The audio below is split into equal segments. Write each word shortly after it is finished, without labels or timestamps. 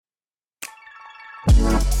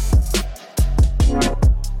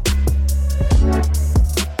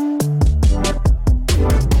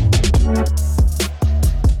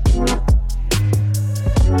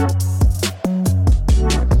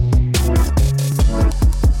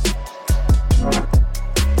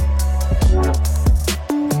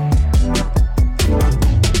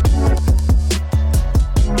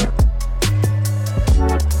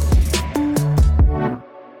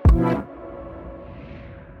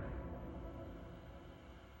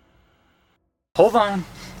Hold on.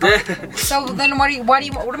 So then what am I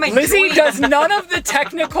doing? Lizzie does none of the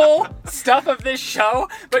technical stuff of this show,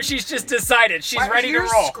 but she's just decided she's ready to roll.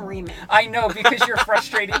 You're screaming. I know, because you're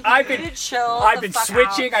frustrated. I've been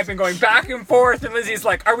switching, I've been going back and forth, and Lizzie's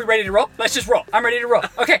like, are we ready to roll? Let's just roll. I'm ready to roll.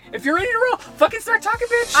 Okay, if you're ready to roll, fucking start talking,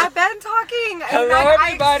 bitch. I've been talking. Hello,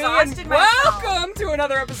 everybody, and myself. welcome to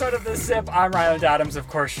another episode of The Sip. I'm Ryland Adams, of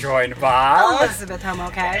course, joined by... Elizabeth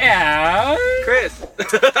Homoke. And... Chris.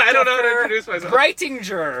 I don't know how to introduce myself.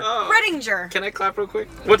 Reitinger. Oh. Redinger. Can I clap real quick?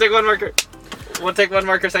 We'll take one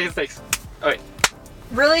marker, second takes. Oh, wait.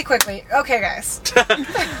 Really quickly. Okay, guys.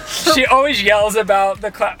 She always yells about the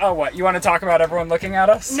clap. Oh, what? You want to talk about everyone looking at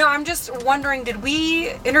us? No, I'm just wondering, did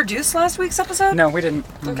we introduce last week's episode? No, we didn't.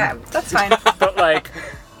 Okay, that's fine. But, like,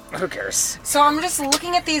 who cares? So I'm just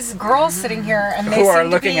looking at these girls sitting here, and they Who seem are to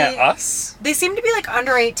looking be, at us? They seem to be, like,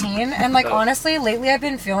 under 18, and, like, honestly, lately I've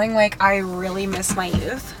been feeling like I really miss my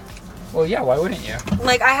youth. Well, yeah, why wouldn't you?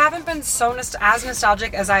 Like, I haven't been so as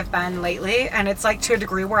nostalgic as I've been lately, and it's, like, to a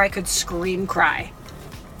degree where I could scream cry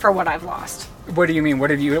for what I've lost. What do you mean? What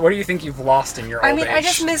do you think you've lost in your old age? I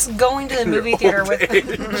just miss going to the movie theater with the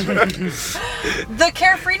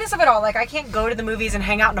carefreeness of it all. Like, I can't go to the movies and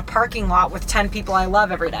hang out in a parking lot with 10 people I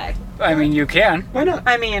love every day. I mean, you can. Why not?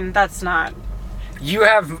 I mean, that's not... You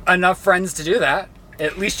have enough friends to do that.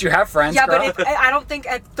 At least you have friends, Yeah, girl. but I don't think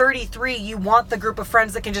at 33 you want the group of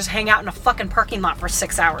friends that can just hang out in a fucking parking lot for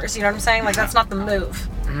 6 hours. You know what I'm saying? Like, that's not the move.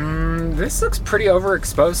 This looks pretty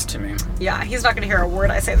overexposed to me. Yeah, he's not going to hear a word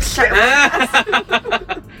I say this time.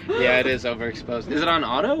 Yeah, it is overexposed. Is it on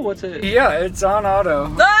auto? What's it? Yeah, it's on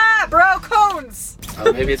auto. Ah, bro, cones!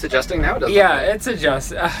 Oh, maybe it's adjusting now. Yeah, it's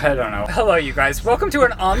adjust. I don't know. Hello, you guys. Welcome to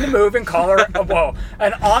an On the Move in Colorado.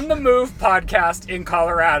 An On the Move podcast in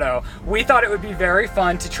Colorado. We thought it would be very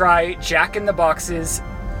fun to try Jack in the Box's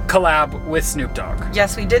collab with Snoop Dogg.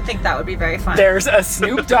 Yes, we did think that would be very fun. There's a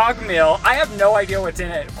Snoop Dogg meal. I have no idea what's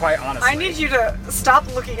in it, quite honestly. I need you to stop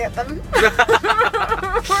looking at them.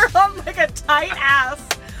 We're on like a tight ass,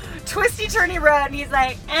 twisty turny road, and he's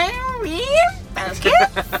like, okay.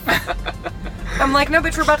 I'm like, no,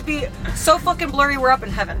 bitch, we're about to be so fucking blurry, we're up in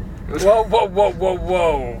heaven. Whoa, whoa, whoa, whoa,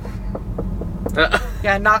 whoa.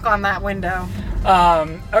 Yeah, knock on that window.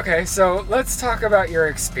 Okay, so let's talk about your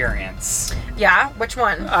experience. Yeah, which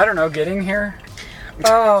one? I don't know, getting here?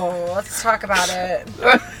 Oh, let's talk about it.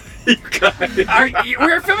 You guys.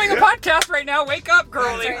 We're filming a podcast right now. Wake up,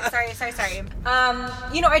 girlie. Sorry.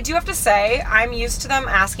 You know, I do have to say, I'm used to them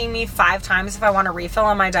asking me 5 times if I want a refill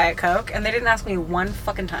on my Diet Coke, and they didn't ask me one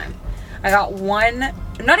fucking time. I got one,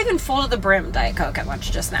 not even full to the brim Diet Coke at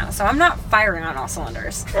lunch just now, so I'm not firing on all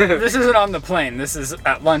cylinders. This isn't on the plane. This is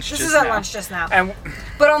at lunch This is at lunch just now. And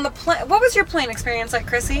But on the plane, what was your plane experience like,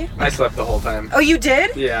 Chrissy? I slept the whole time. Oh, you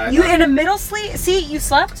did? Yeah. You in a middle seat, you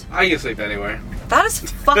slept? I can sleep anywhere. That is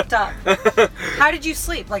fucked up. How did you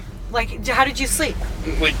sleep? Like, how did you sleep?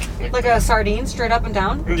 Like a sardine, straight up and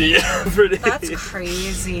down? Yeah, pretty. That's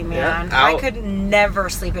crazy, man. Yeah. I could never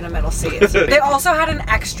sleep in a middle seat. They also had an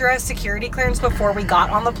extra security clearance before we got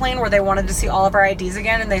on the plane where they wanted to see all of our IDs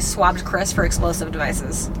again, and they swabbed Chris for explosive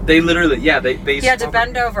devices. They literally, they He had to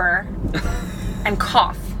bend over and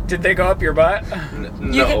cough. did they go up your butt?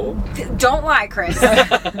 No. Don't lie, Chris.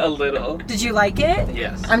 A little. Did you like it?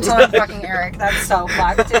 Yes. I'm telling fucking Eric, that's so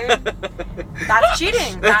fucked, dude. That's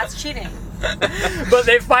cheating. That's cheating. But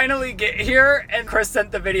they finally get here, and Chris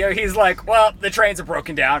sent the video. He's like, well, the trains are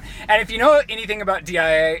broken down. And if you know anything about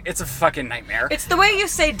DIA, it's a fucking nightmare. It's the way you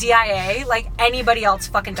say DIA, like anybody else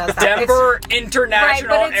fucking does that. Denver International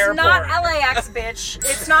Right, but it's Airport. not LAX, bitch.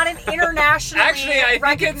 It's not an internationally Actually, I think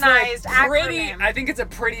recognized acronym. I think it's a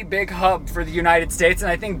pretty big hub for the United States, and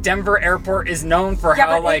I think Denver Airport is known for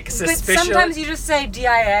but suspicious. But sometimes you just say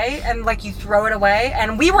DIA and like you throw it away.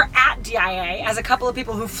 And we were at DIA as a couple of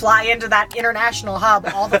people who fly into that international hub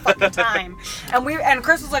all the fucking time. And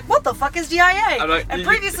Chris was like, "What the fuck is DIA?" Like, and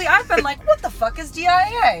previously I've been like, "What the fuck is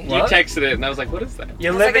DIA?" You texted it, and I was like, what is that?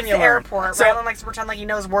 You It's live like and it's you the learn. airport. So, Rylan likes to pretend like he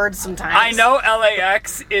knows words sometimes. I know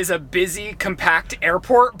LAX is a busy, compact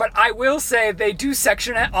airport, but I will say they do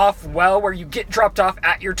section it off well where you get dropped off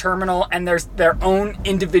at your terminal and there's their own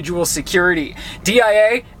individual security.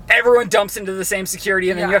 DIA, everyone dumps into the same security,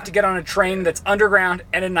 and then you have to get on a train that's underground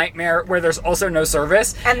and a nightmare where there's also no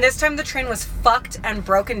service. And this time the train was fucked and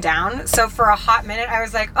broken down, so for a hot minute I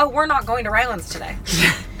was like, oh, we're not going to Rylands today.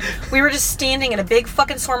 We were just standing in a big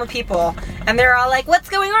fucking swarm of people, and they're all like, what's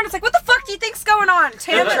going on? It's like, what the fuck do you think's going on?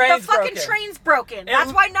 Tam, the train's fucking broken. train's broken.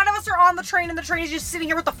 That's why none of us are on the train, and the train is just sitting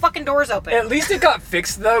here with the fucking doors open. At least it got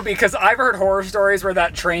fixed, though, because I've heard horror stories where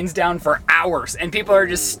that train's down for hours, and people are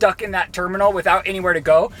just stuck in that terminal without anywhere to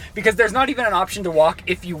go. because there's not even an option to walk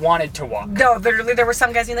if you wanted to walk. No, literally, there were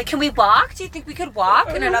some guys being like, can we walk? Do you think we could walk?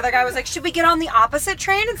 And another guy was like, should we get on the opposite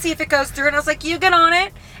train and see if it goes through? And I was like, you get on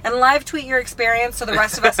it and live tweet your experience so the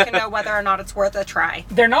rest of us can know whether or not it's worth a try.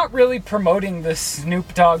 They're not really promoting the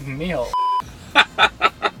Snoop Dogg meal.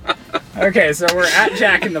 Okay, so we're at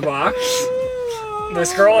Jack in the Box.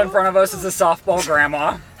 This girl in front of us is a softball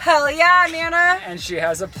grandma. Hell yeah, Nana. And she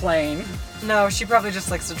has a plane. No, she probably just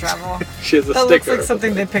likes to travel. She has a That sticker. looks like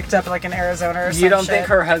something they picked up like in Arizona or something. You don't think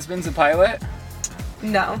her husband's a pilot?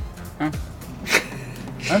 No. Oh.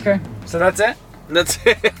 Okay, so that's it? That's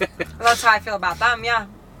it. That's how I feel about them, yeah.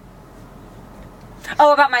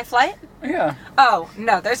 Oh, about my flight? Yeah. Oh,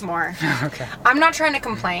 no, there's more. Okay. I'm not trying to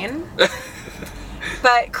complain.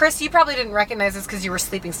 But, Chris, you probably didn't recognize this because you were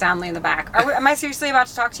sleeping soundly in the back. Am I seriously about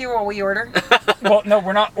to talk to you while we order? Well, no,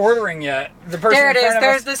 we're not ordering yet. The person There it in is. front of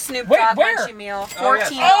There's us- the Snoop Wait, Dogg where? Munchie meal. Oh,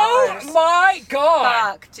 yes. $14. Oh my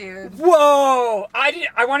god! Fuck, dude. Whoa!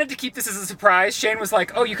 I wanted to keep this as a surprise. Shane was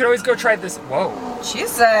like, "Oh, you could always go try this." Whoa!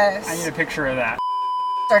 Jesus. I need a picture of that.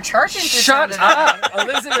 They're charging for Shut some of up,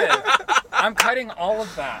 Elizabeth. I'm cutting all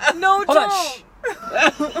of that. it. No, Hold on.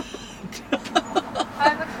 don't.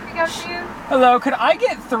 Hi, what can we get for you? Hello, could I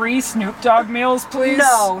get 3 Snoop Dogg meals, please?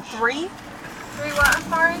 No, 3? 3 what? I'm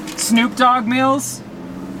sorry. Snoop Dogg meals.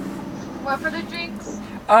 What for the drinks?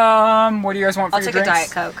 What do you guys want for I'll your take a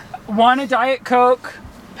drinks? Diet Coke. One a Diet Coke,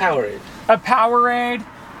 Powerade. a Powerade,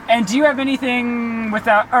 and do you have anything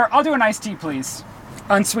without? Or I'll do an iced tea, please,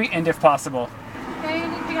 unsweetened if possible. Okay,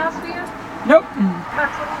 anything else for you? Nope.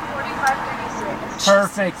 That's $45.36.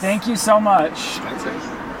 Perfect. Thank you so much. Expensive.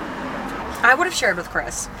 I would have shared with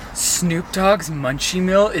Chris. Snoop Dogg's Munchie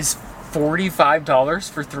meal is $45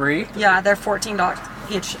 for 3. Yeah, they're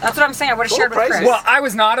 $14 each. That's what I'm saying. I would have Cool shared with prices. Chris. Well, I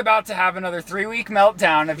was not about to have another 3-week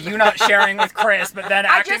meltdown of you not sharing with Chris, but then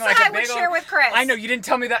I acting just like said a I would big old- share with Chris. I know you didn't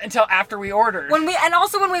tell me that until after we ordered. When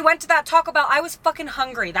we went to that Taco Bell, I was fucking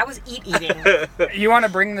hungry. That was eating. You want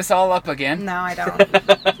to bring this all up again? No, I don't.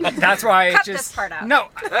 That's why Cut it just this part out. No,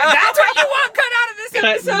 that's what you want cut out of this Cut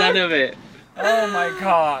episode. none of it. Oh my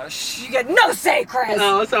gosh. You get no say, Chris.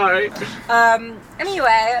 No, sorry.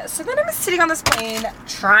 Anyway, so then I was sitting on this plane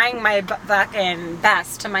trying my fucking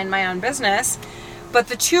best to mind my own business, but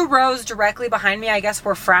the 2 rows directly behind me, I guess,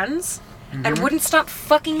 were friends and wouldn't stop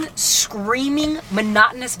fucking screaming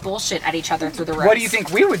monotonous bullshit at each other through the rows. What do you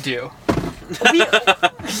think we would do?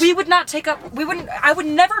 We would not take up. We wouldn't. I would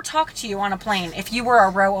never talk to you on a plane if you were a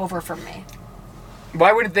row over from me.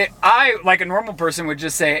 Why wouldn't they? I, like a normal person, would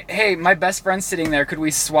just say, "Hey, my best friend's sitting there. Could we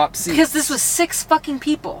swap seats?" Because this was 6 fucking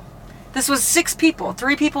people. This was 6 people,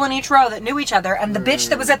 3 people in each row that knew each other, and the bitch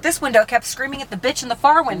that was at this window kept screaming at the bitch in the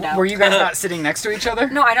far window. Were you guys not sitting next to each other?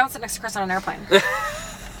 No, I don't sit next to Chris on an airplane.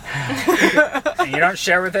 You don't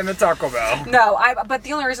share with him at Taco Bell. No, but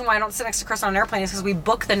the only reason why I don't sit next to Chris on an airplane is because we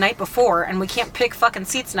book the night before and we can't pick fucking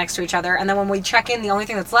seats next to each other. And then when we check in, the only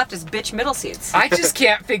thing that's left is bitch middle seats. I just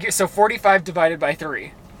can't figure. So 45 divided by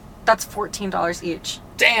 3. That's $14 each.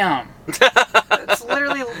 Damn. It's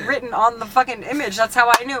literally written on the fucking image. That's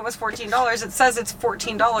how I knew it was $14. It says it's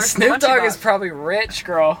 $14. Snoop Dogg is probably rich,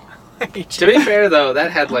 girl. To be fair, though, that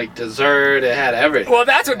had like dessert. It had everything. Well,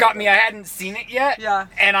 that's what got me. I hadn't seen it yet. Yeah.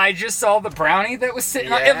 And I just saw the brownie that was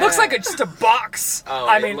sitting on. It looks like just a box. Oh,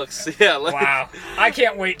 I it mean, looks, yeah. Like, wow. I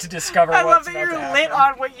can't wait to discover I what's love that about you're to lit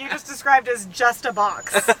happen. on what you just described as just a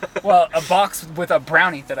box. Well, a box with a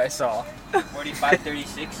brownie that I saw.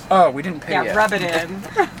 45.36. Oh, we didn't pay Yeah, yet. rub it in.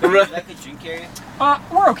 Would you like a drink area?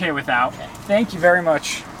 We're okay without. Thank you very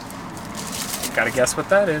much. Gotta guess what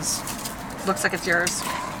that is. Looks like it's yours.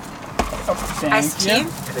 Oh, thank Iced you. tea?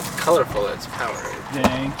 and it's colorful. It's Powerade.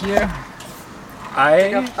 Thank you.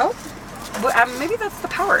 I. Oh, well, maybe that's the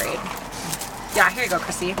Powerade. Yeah, here you go,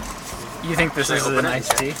 Chrissy. You think this Should I is open an it?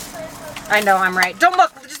 iced tea? I know I'm right. Don't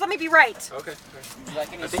look. Just let me be right. Okay. Would you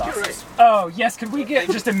like any I think you're sauces? right. Oh, yes. Could we get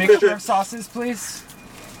just a mixture of sauces, please?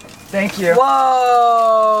 Thank you. Whoa!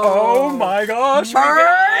 Oh my gosh. we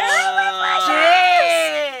got-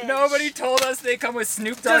 Shit! Nobody told us they come with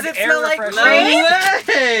Snoop Dogg Does it air smell like refreshers. No grape?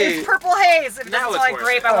 way! It's purple haze. If it Now doesn't smell it's like worth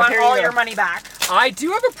grape, it. I Oh, want here you all go. your money back. I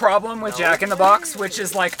do have a problem with Jack in the Box, which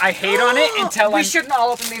is like I hate on it until We I'm. shouldn't all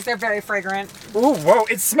open these. They're very fragrant. Ooh, whoa!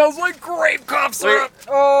 It smells like grape cough syrup.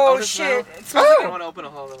 Oh, does it shit. smell? It smells I Oh, want to open a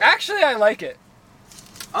whole. actually, I like it.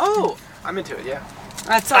 Oh, I'm into it. Yeah.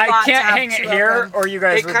 That's a I lot to can't have hang it to here, open. or you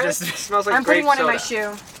guys It would kind of just. smells like I'm grape putting one soda. in my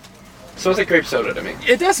shoe. Smells like grape soda to me.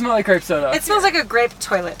 It does smell like grape soda. It smells like a grape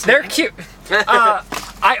toilet to They're me. cute.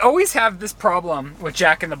 I always have this problem with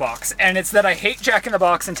Jack in the Box, and it's that I hate Jack in the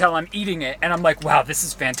Box until I'm eating it, and I'm like, wow, this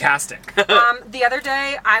is fantastic. The other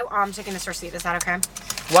day, I'm taking this receipt. Is that okay?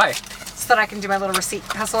 Why? so that I can do my little receipt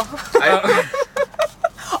hustle. Hold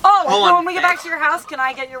Oh, on. when we get back to your house, can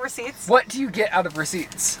I get your receipts? What do you get out of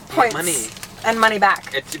receipts? Points. Money. And money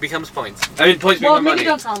back. It becomes points. I mean, points Well, become maybe money.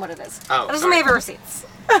 don't tell them what it is. Oh, It doesn't sorry. have your receipts.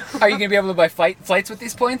 Are you gonna be able to buy flights with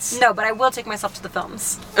these points? No, but I will take myself to the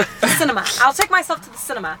films. The cinema. I'll take myself to the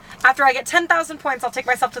cinema. After I get 10,000 points, I'll take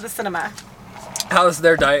myself to the cinema. How's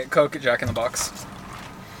their Diet Coke at Jack in the Box?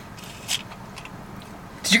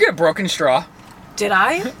 Did you get a broken straw? Did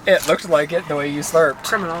I? It looked like it the way you slurped.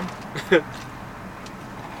 Criminal.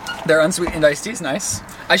 Their unsweetened iced tea's nice.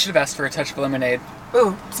 I should have asked for a touch of lemonade.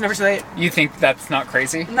 Ooh, it's never too late. You think that's not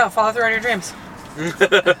crazy? No, follow through on your dreams.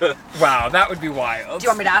 Wow, that would be wild. Do you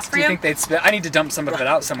want me to ask for Do you you? think they'd spit? I need to dump some of it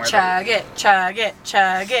out somewhere. Chug it, chug it,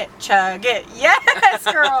 chug it, chug it. Yes,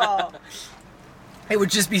 girl! It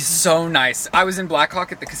would just be so nice. I was in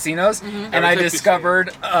Blackhawk at the casinos, and I Every time you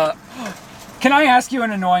discovered... Can I ask you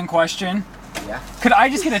an annoying question? Yeah. Could I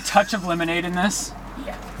just get a touch of lemonade in this?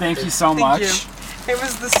 Yeah. Thank you so Thank much. you. It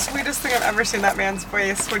was the sweetest thing I've ever seen that man's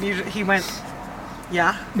face when he went,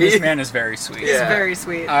 yeah. This man is very sweet. Yeah. It's very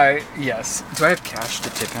sweet. Yes. Do I have cash to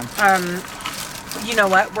tip him? You know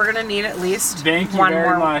what? We're gonna need at least Thank you one very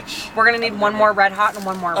more. much. We're gonna need one more Red Hot and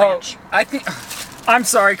one more Ranch, I think... I'm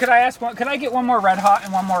sorry, could I get one more Red Hot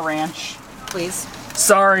and one more Ranch? please.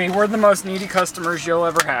 Sorry, we're the most needy customers you'll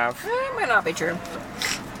ever have. It might not be true.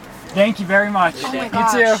 Thank you very much. Oh my You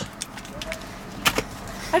gosh. too.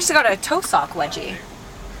 I just got a toe sock wedgie.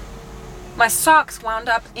 My socks wound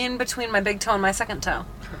up in between my big toe and my second toe.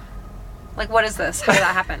 Like, what is this? How did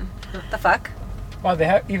that happen? The fuck? Wow,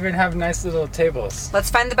 they even have nice little tables. Let's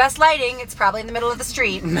find the best lighting. It's probably in the middle of the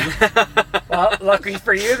street. Well, lucky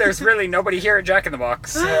for you, there's really nobody here at Jack in the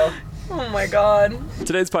Box. So. Oh my god.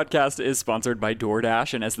 Today's podcast is sponsored by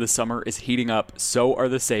DoorDash, and as the summer is heating up, so are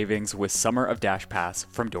the savings with Summer of Dash Pass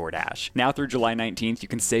from DoorDash. Now through July 19th, you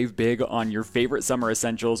can save big on your favorite summer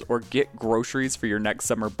essentials or get groceries for your next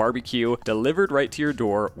summer barbecue delivered right to your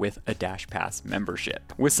door with a Dash Pass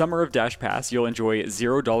membership. With Summer of Dash Pass, you'll enjoy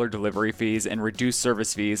 $0 delivery fees and reduced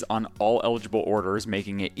service fees on all eligible orders,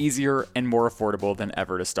 making it easier and more affordable than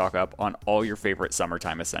ever to stock up on all your favorite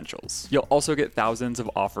summertime essentials. You'll also get thousands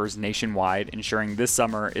of offers nationwide, ensuring this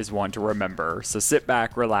summer is one to remember. So sit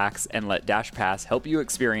back, relax, and let Dash Pass help you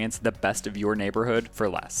experience the best of your neighborhood for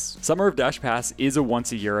less. Summer of Dash Pass is a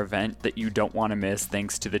once-a-year event that you don't want to miss,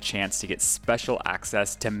 thanks to the chance to get special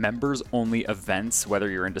access to members-only events, whether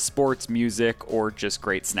you're into sports, music, or just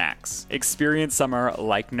great snacks. Experience summer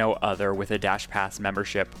like no other with a Dash Pass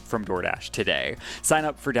membership from DoorDash today. Sign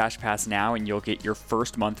up for Dash Pass now and you'll get your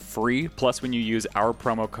first month free, plus when you use our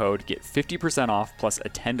promo code, get 50% off plus a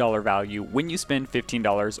 $10 value when you spend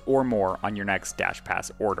 $15 or more on your next Dash Pass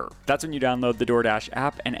order. That's when you download the DoorDash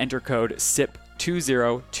app and enter code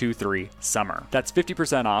SIP2023 summer. That's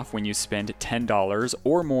 50% off when you spend $10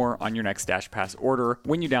 or more on your next Dash Pass order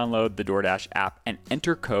when you download the DoorDash app and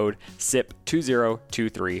enter code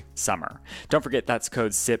SIP2023 summer. Don't forget that's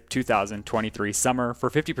code SIP2023 summer for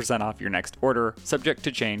 50% off your next order, subject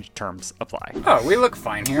to change, terms apply. Oh, we look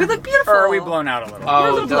fine here. We look beautiful. Or are we blown out a little?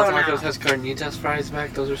 Oh, little Del blown Tacos out. has carnitas fries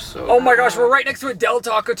back. Those are so Oh my gosh, we're right next to a Del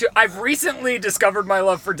Taco too. I've recently discovered my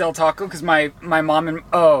love for Del Taco because my mom and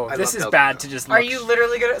I this love is Del bad Taco. to just. Are look. you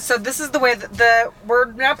literally gonna? So this is the way that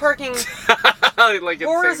we're now parking like it's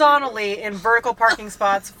horizontally in vertical parking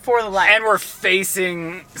spots for the light. And we're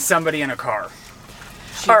facing somebody in a car.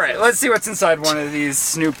 All right, let's see what's inside one of these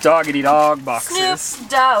Snoop Doggity Dog boxes. Snoop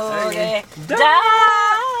Dogg. I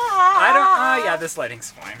don't. Yeah, this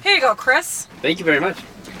lighting's fine. Here you go, Chris. Thank you very much.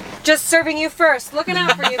 Just serving you first, looking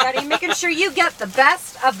out for you, buddy, making sure you get the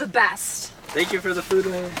best of the best. Thank you for the food.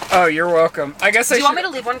 Oh, you're welcome. I guess Do I you should. want me to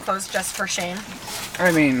leave one closed just for Shane?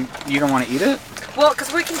 I mean, you don't want to eat it? Well,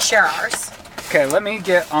 because we can share ours. Okay, let me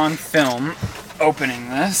get on film opening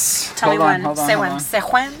this. Tell me Hold on, when. hold on, Say hold when. on. Say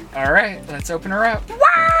when. All right, let's open her up.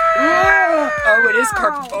 Wow! Oh, it is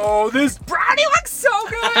carp. Oh, this brownie looks so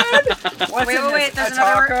good. What's Wait, in wait, wait. this? There's A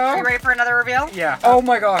another. taco? Are you ready for another reveal? Yeah. Oh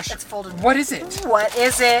my gosh. It's folded. What is it? What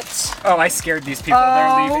is it? Oh, I scared these people.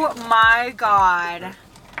 They're leaving. Oh my god.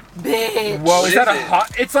 Bitch. Whoa, is What that is a it?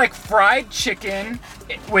 hot? It's like fried chicken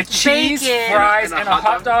with cheese, Bacon. fries, and a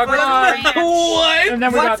hot dog With bun. ranch. What? And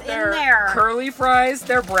then we What's got in their there? curly fries,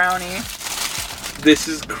 their brownie. This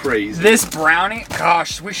is crazy. This brownie,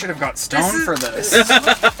 gosh, we should have got stoned is- for this.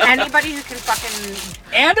 Anybody who can fucking.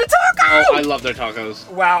 And a taco! Oh, I love their tacos.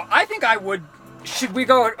 Wow, I think I would. Should we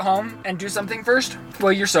go home and do something first?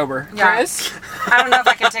 Well, you're sober. Yeah. Chris? I don't know if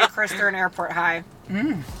I can take Chris through an airport high.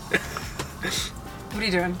 What are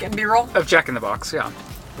you doing? Getting B-roll? Of Jack in the Box, yeah.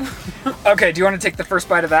 Okay, do you want to take the first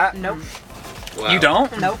bite of that? Nope. Wow. You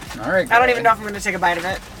don't? Nope. All right. I don't even know if I'm going to take a bite of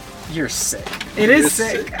it. You're sick. It is It's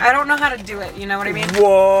sick. sick. I don't know how to do it. You know what I mean?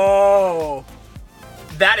 Whoa.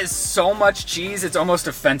 That is so much cheese, it's almost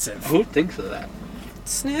offensive. Who thinks of that?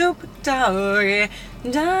 Snoop Dogg.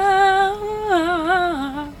 Dogg.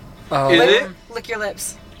 Oh. Is it? Lick your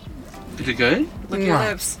lips. Is it good? Lick your Mwah.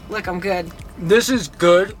 lips. Lick them good. This is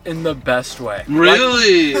good in the best way.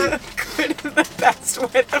 Really? Good in the best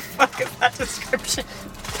way. The fuck is that description?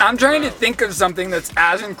 I'm trying to think of something that's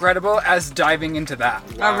as incredible as diving into that.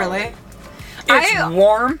 Oh, really? It's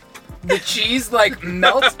warm. The cheese like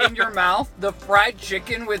melts in your mouth. The fried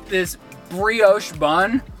chicken with this brioche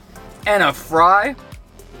bun and a fry.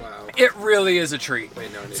 Wow. It really is a treat.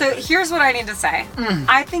 Wait, no. So here's what I need to say.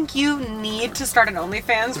 I think you need to start an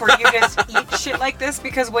OnlyFans where you just eat shit like this,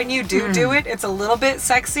 because when you do it, it's a little bit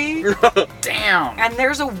sexy. Damn. And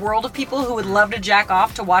there's a world of people who would love to jack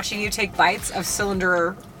off to watching you take bites of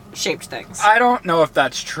cylinder-shaped things. I don't know if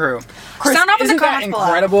that's true. Chris, Sound off in the isn't that comments below.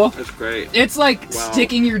 incredible? That's great. It's like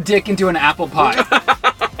sticking your dick into an apple pie.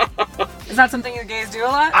 Is that something you gays do a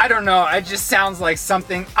lot? I don't know. It just sounds like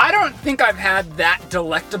something. I don't think I've had that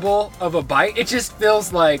delectable of a bite. It just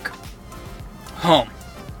feels like home.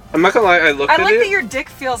 I'm not gonna lie, I looked I at like it. that your dick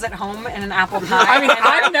feels at home in an apple pie. I mean,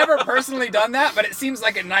 I've never personally done that, but it seems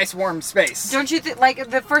like a nice warm space. Don't you think, like,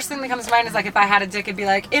 the first thing that comes to mind is, like, if I had a dick, it'd be,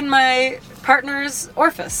 like, in my partner's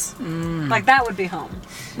orifice. Like, that would be home,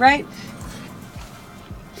 right?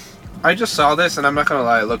 I just saw this, and I'm not gonna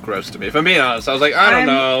lie, it looked gross to me. If I'm being honest, I was like, I don't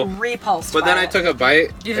know. Repulsed But then by I it. took a bite.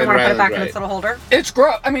 You didn't and want to put it back Riley in right. its little holder? It's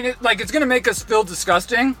gross. I mean, it's gonna make us feel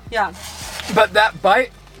disgusting, Yeah. but that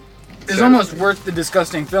bite is almost worth the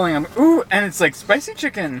disgusting feeling. Ooh, and it's like spicy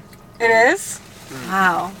chicken. It is?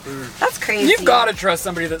 Wow. That's crazy. You've got to trust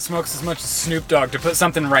somebody that smokes as much as Snoop Dogg to put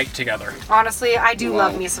something right together. Honestly, I do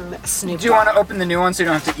love me some Snoop Do you want to Dogg. open the new one so you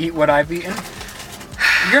don't have to eat what I've eaten?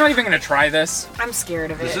 You're not even gonna try this. I'm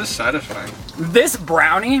scared of This it. is satisfying. This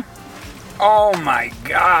brownie, oh my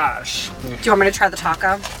gosh. Do you want me to try the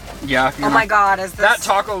taco? Yeah. If you Oh want. my god, is this... That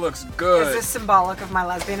taco looks good. Is this symbolic of my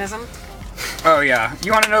lesbianism? Oh yeah.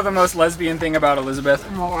 You want to know the most lesbian thing about Elizabeth?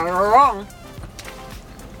 Wrong.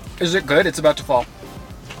 Is it good? It's about to fall.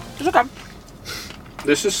 It's okay.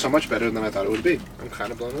 This is so much better than I thought it would be. I'm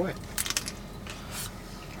kind of blown away.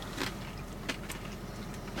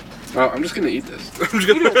 Oh, I'm just gonna eat this. I'm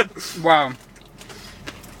just gonna. Wow.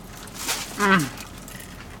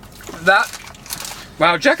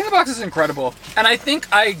 Wow, Jack in the Box is incredible. And I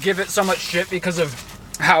think I give it so much shit because of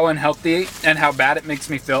how unhealthy and how bad it makes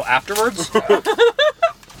me feel afterwards.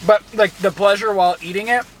 But, like, the pleasure while eating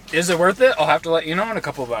it, is it worth it? I'll have to let you know in a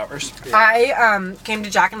couple of hours. I came to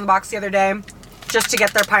Jack in the Box the other day just to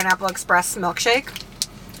get their Pineapple Express milkshake.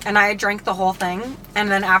 And I drank the whole thing. And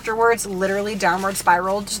then afterwards, literally downward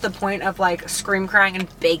spiraled to the point of, like, scream crying and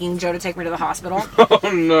begging Joe to take me to the hospital. Oh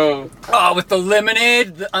no. Oh, with the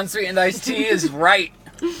lemonade, the unsweetened iced tea is right.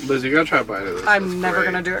 Liz, you gotta try a bite of this. I'm never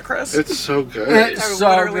gonna do it, Chris. It's so good. It's I so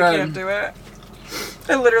literally good. can't do it.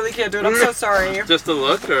 I literally can't do it. I'm so sorry. Just a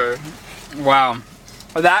look, or Wow.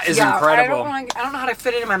 That is incredible. I don't know how to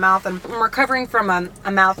fit it in my mouth, and I'm recovering from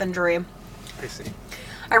a mouth injury. I see.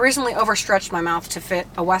 I recently overstretched my mouth to fit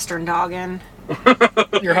a Western dog in.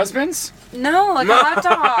 Your husband's? No, like a hot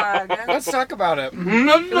dog. Let's talk about it.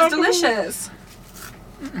 It was delicious.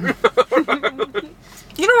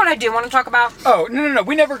 You know what I do want to talk about? Oh, no.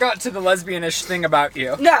 We never got to the lesbianish thing about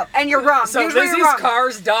you. No, and you're wrong. So Here's where you're Lizzie's wrong.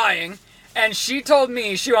 car's dying, and she told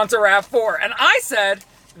me she wants a RAV4, and I said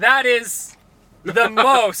that is the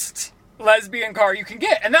most lesbian car you can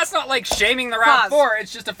get, and that's not like shaming the RAV4. Pause.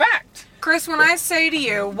 It's just a fact. Chris, when I say to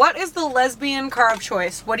you, what is the lesbian car of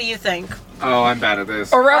choice? What do you think? Oh, I'm bad at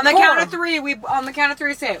this. A RAV4. On the count of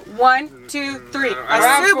three, say it. 1, 2, 3. A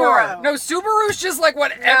RAV4. Subaru. No, Subaru's just like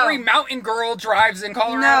what every mountain girl drives in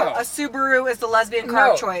Colorado. No, a Subaru is the lesbian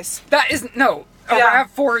car of choice. That is no. A Yeah.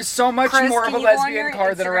 RAV4 is so much Chris, more of can a you go on lesbian your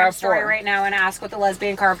car than a Instagram story RAV4. right now and ask what the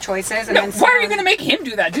lesbian car of choice is? And No, then why are you sound- going to make him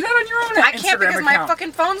do that? Do that on your own I can't Instagram because my account.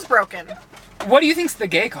 fucking phone's broken. What do you think's the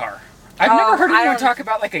gay car? I've Oh, never heard I anyone don't- talk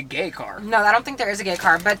about like a gay car. No, I don't think there is a gay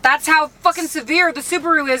car, but that's how fucking severe the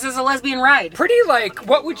Subaru is as a lesbian ride. Pretty like,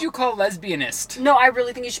 what would you call lesbianist? No, I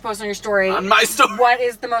really think you should post on your story. On my story. What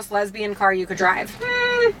is the most lesbian car you could drive?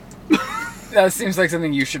 That seems like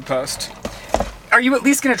something you should post. Are you at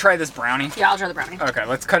least gonna try this brownie? Yeah, I'll try the brownie. Okay,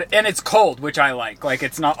 let's cut it. And it's cold, which I like. Like,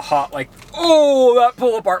 it's not hot. Like, oh, that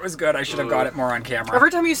pull apart was good. I should have got it more on camera.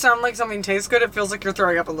 Every time you sound like something tastes good, it feels like you're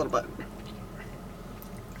throwing up a little bit.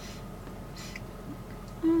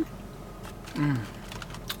 I'm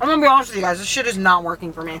gonna be honest with you guys, this shit is not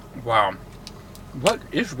working for me. Wow. What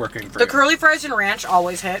is working for The you? curly fries and ranch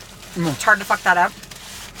always hit. It's hard to fuck that up.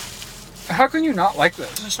 How can you not like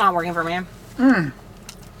this? It's not working for me.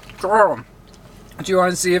 Girl, do you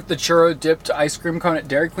want to see if the churro dipped ice cream cone at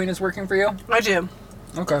Dairy Queen is working for you? I do.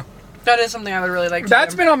 Okay. That is something I would really like to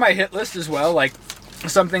That's do. been on my hit list as well, like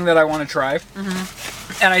something that I want to try.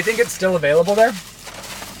 And I think it's still available there.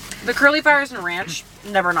 The curly fires and ranch,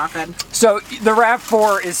 never not good. So the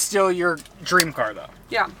RAV4 is still your dream car, though.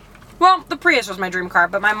 Yeah. Well, the Prius was my dream car,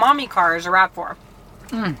 but my mommy car is a RAV4.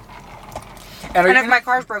 And And if my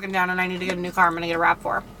car's broken down and I need to get a new car, I'm going to get a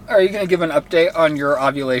RAV4. are you going to give an update on your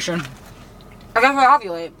ovulation? I guess I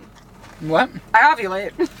ovulate. What? I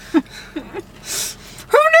ovulate.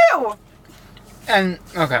 Who knew? And,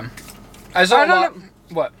 okay. I saw I a don't lot... know-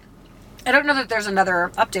 What? I don't know that there's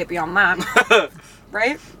another update beyond that.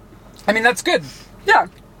 Right? I mean, that's good. Yeah.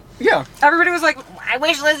 Yeah. Everybody was like, I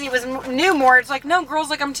wish Lizzie knew more. It's like, no, girls,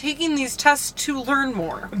 like, I'm taking these tests to learn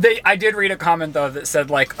more. I did read a comment, though, that said,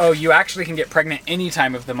 like, oh, you actually can get pregnant any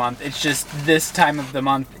time of the month. It's just this time of the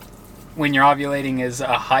month when you're ovulating is a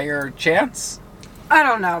higher chance. I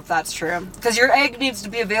don't know if that's true. Because your egg needs to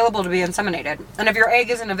be available to be inseminated. And if your egg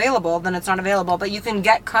isn't available, then it's not available. But you can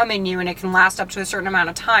get cum in you and it can last up to a certain amount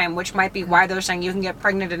of time, which might be why they're saying you can get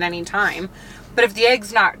pregnant at any time. But if the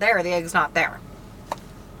egg's not there, the egg's not there.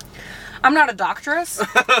 I'm not a doctoress.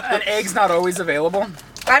 An egg's not always available.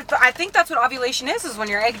 I think that's what ovulation is when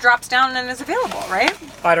your egg drops down and is available, right?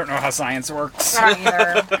 I don't know how science works. I don't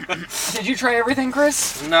either. Did you try everything,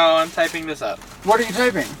 Chris? No, I'm typing this up. What are you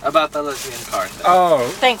typing? About the lesbian car thing. Oh,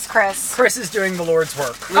 Thanks, Chris. Chris is doing the Lord's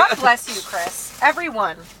work. God bless you, Chris.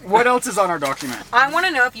 Everyone. What else is on our document? I want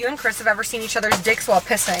to know if you and Chris have ever seen each other's dicks while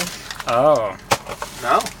pissing. Oh.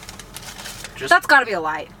 No. That's got to be a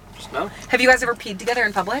lie. Just no. Have you guys ever peed together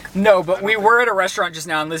in public? No, but we were at a restaurant just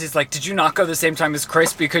now, and Lizzie's like, "Did you not go the same time as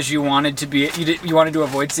Chris because you wanted to be you wanted to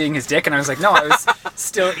avoid seeing his dick?" And I was like, "No, I was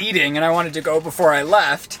still eating, and I wanted to go before I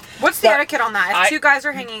left." What's the But etiquette on that? If I- two guys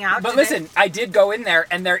are hanging out, But do they- listen, I did go in there,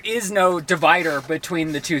 and there is no divider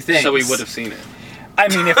between the two things. So we would have seen it. I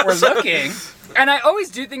mean, if we're looking. And I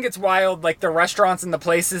always do think it's wild, like the restaurants and the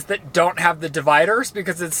places that don't have the dividers,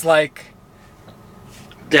 because it's like.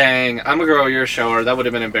 Dang, I'm a girl, you're a shower. That would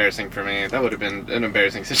have been embarrassing for me. That would have been an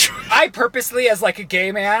embarrassing situation. I purposely, as like a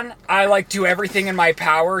gay man, I like do everything in my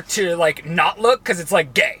power to like not look because it's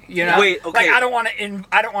like gay, you know. Wait, okay. Like I don't want to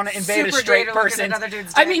invade a Super straight gay to look at person. another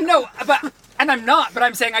dude's I dick. mean, no, but and I'm not. But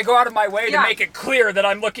I'm saying I go out of my way Yeah. to make it clear that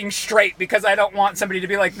I'm looking straight because I don't want somebody to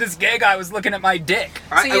be like, this gay guy was looking at my dick.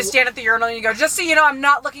 So you stand at the urinal and you go, just so you know, I'm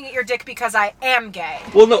not looking at your dick because I am gay.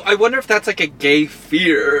 Well, no, I wonder if that's like a gay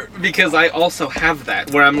fear, because I also have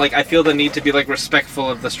that, where I'm like, I feel the need to be like respectful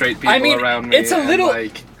of the straight people I mean, around me. it's a and, little.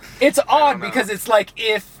 like, It's odd know. because it's like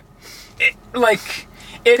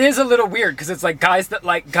it is a little weird because it's like guys that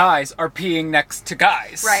like guys are peeing next to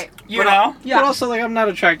guys. Right. You know? But also, like, I'm not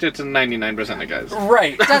attracted to 99% of guys.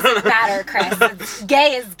 Right. Doesn't matter, Chris. It's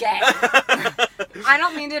gay is gay. I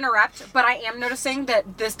don't mean to interrupt, but I am noticing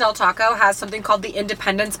that this Del Taco has something called the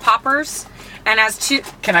Independence Poppers, and as two,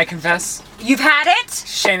 Can I confess? you've had it.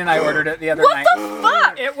 Shane and I ordered it the other What night. the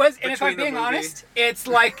fuck? It was, and if Between I'm the being movie. honest, it's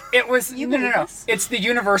like it was. You no. believe this? It's the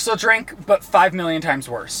universal drink, but 5 million times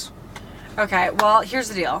worse. Okay, well, here's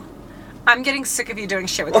the deal. I'm getting sick of you doing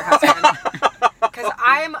shit with your husband. Because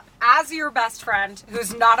I'm, as your best friend,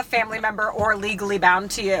 who's not a family member or legally bound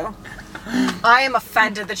to you, I am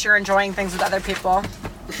offended that you're enjoying things with other people.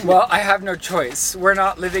 Well, I have no choice. We're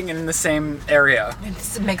not living in the same area.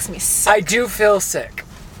 It makes me sick I do feel sick.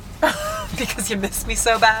 because you miss me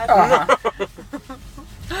so bad.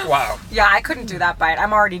 Wow. Yeah, I couldn't do that bite.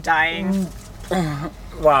 I'm already dying.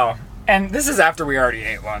 Wow. And this is after we already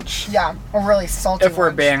ate lunch. Yeah, a really salty If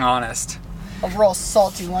we're being honest. A real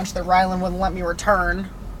salty lunch that Rylan wouldn't let me return.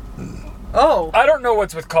 Oh. I don't know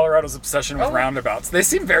what's with Colorado's obsession with roundabouts. They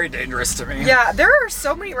seem very dangerous to me. Yeah, there are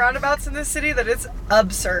so many roundabouts in this city that it's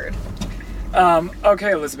absurd.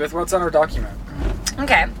 Okay, Elizabeth, what's on our document?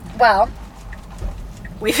 Okay, well,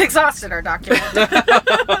 we've exhausted our document.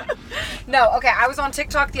 No, okay, I was on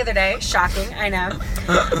TikTok the other day. Shocking, I know.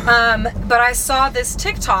 But I saw this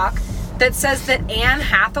TikTok that says that Anne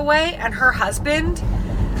Hathaway and her husband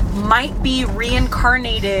might be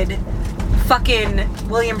reincarnated fucking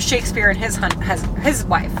William Shakespeare and his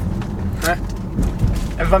wife.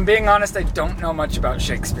 If I'm being honest, I don't know much about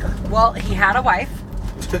Shakespeare. Well, he had a wife,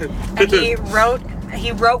 and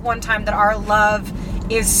he wrote one time that our love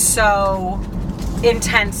is so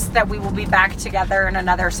intense that we will be back together in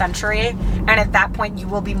another century, and at that point you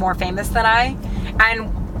will be more famous than I.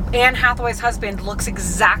 And Anne Hathaway's husband looks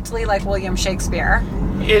exactly like William Shakespeare.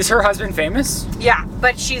 Is her husband famous? Yeah,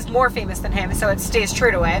 but she's more famous than him, so it stays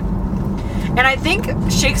true to it. And I think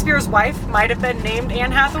Shakespeare's wife might have been named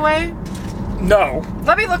Anne Hathaway, No.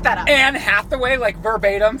 Let me look that up. Anne Hathaway, like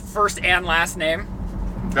verbatim, first and last name.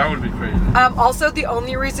 That would be crazy. Also, the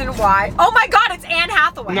only reason why... Oh my god, it's Anne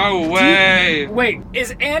Hathaway. No way. Wait,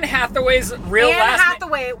 is Anne Hathaway's real Anne last name?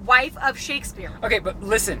 Hathaway, wife of Shakespeare. Okay, but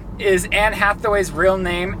listen, is Anne Hathaway's real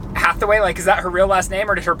name Hathaway? Like, is that her real last name,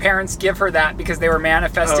 or did her parents give her that because they were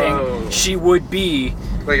manifesting she would be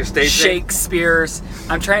Like a stage name? Shakespeare's?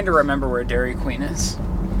 I'm trying to remember where Dairy Queen is.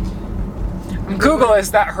 Google,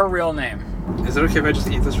 is that her real name? Is it okay if I just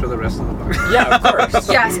eat this for the rest of the box? Yeah, of course.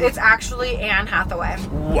 Yes, it's actually Anne Hathaway.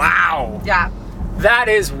 Wow. Yeah, That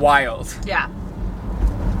is wild. yeah.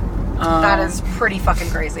 That is pretty fucking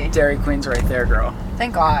crazy. Dairy Queen's right there, girl.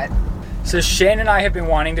 Thank God. So Shane and I have been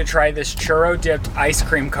wanting to try this churro dipped ice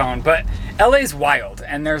cream cone, but LA's wild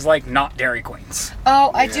and there's like not Dairy Queens.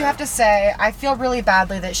 Oh, I do have to say, I feel really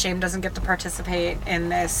badly that Shane doesn't get to participate in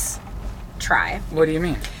this try. What do you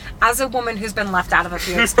mean? As a woman who's been left out of a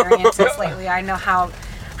few experiences lately, I know how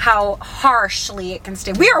harshly it can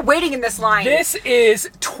stay. We are waiting in this line. This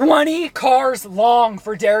is 20 cars long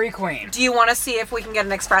for Dairy Queen. Do you want to see if we can get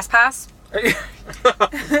an express pass?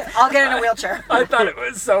 I'll get in a wheelchair. I thought it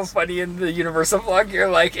was so funny in the Universal vlog. You're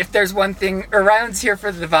like, if there's one thing, around's here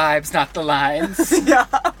for the vibes, not the lines. Yeah.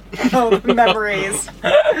 Oh, the memories.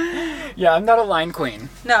 Yeah, I'm not a line queen.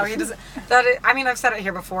 No, he doesn't. I mean, I've said it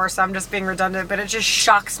here before, so I'm just being redundant, but it just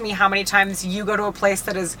shocks me how many times you go to a place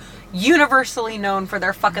that is universally known for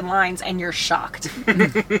their fucking lines and you're shocked.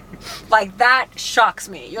 Like, that shocks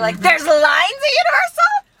me. You're like, there's lines at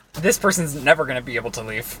Universal? This person's never going to be able to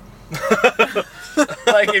leave.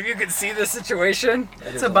 Like, if you could see the situation.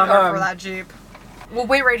 It's a bummer for that Jeep. We'll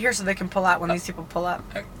wait right here so they can pull out when these people pull up.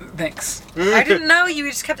 Thanks. I didn't know you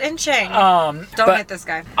just kept inching. Don't but- hit this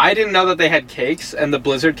guy. I didn't know that they had cakes, and the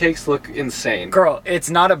Blizzard cakes look insane. Girl, it's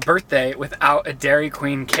not a birthday without a Dairy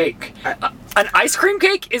Queen cake. An ice cream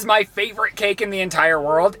cake is my favorite cake in the entire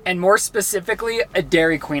world, and more specifically, a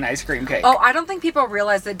Dairy Queen ice cream cake. Oh, I don't think people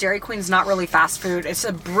realize that Dairy Queen's not really fast food. It's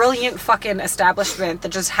a brilliant fucking establishment that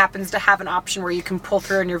just happens to have an option where you can pull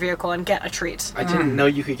through in your vehicle and get a treat. I didn't know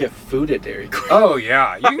you could get food at Dairy Queen. Oh,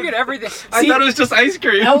 yeah. You can get everything. I thought it was just ice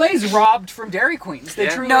cream. LA's robbed from Dairy Queens. They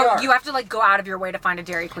Yeah. truly No, are. you have to like go out of your way to find a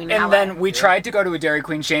Dairy Queen in And LA. then we tried to go to a Dairy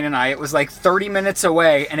Queen, Shane and I. It was like 30 minutes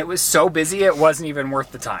away, and it was so busy it wasn't even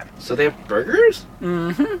worth the time. So they have burgers?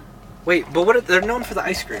 Mm-hmm. Wait, but they're known for the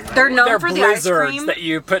ice cream, right? They're known They're for the ice blizzards cream. that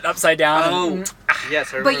you put upside down. Oh, and, yes.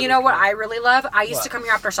 I But remember you know this what one. I really love? I used What? to come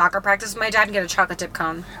here after soccer practice with my dad and get a chocolate dip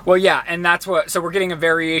cone. well, yeah, and that's what. So we're getting a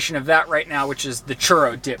variation of that right now, which is the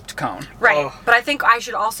churro dipped cone. Right. Oh. But I think I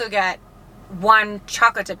should also get one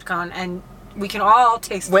chocolate dipped cone and we can all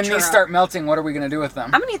taste the When churro. these start melting, what are we going to do with them?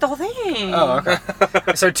 I'm gonna eat the whole thing. Oh,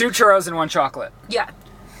 okay. So 2 churros and 1 chocolate. Yeah.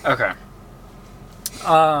 Okay.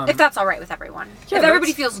 If that's all right with everyone. Yeah, if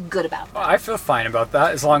everybody that's- feels good about it. Well, I feel fine about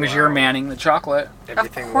that as long as you're manning the chocolate.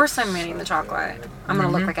 Everything Of course looks I'm manning the so chocolate. I'm gonna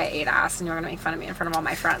look like I ate ass and you're gonna make fun of me in front of all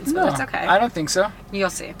my friends, but No, it's okay. I don't think so. You'll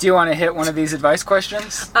see. Do you want to hit one of these advice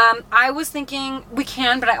questions? I was thinking we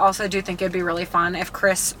can, but I also do think it'd be really fun if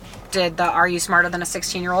Chris did the Are You Smarter Than a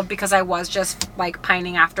 16-Year-Old? Because I was just like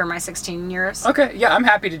pining after my 16 years. Okay, yeah, I'm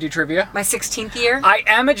happy to do trivia. My 16th year. I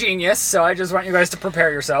am a genius, so I just want you guys to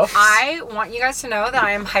prepare yourselves. I want you guys to know that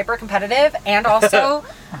I am hyper competitive and also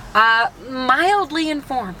mildly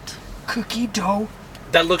informed. Cookie dough.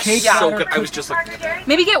 That looks Cake so batter, good. I was just looking at that.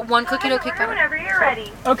 Maybe get one cookie dough cake batter. Whenever you're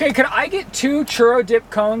ready. Okay, could I get 2 churro dip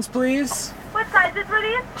cones, please? What sizes were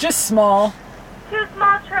these? Just small. 2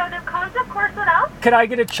 small churro dip cones, of course. What else? Could I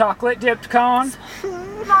get a chocolate dipped cone? Small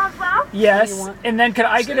as well. Yes. And then could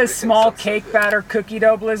I get a small cake batter cookie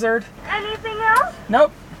dough blizzard? Anything else?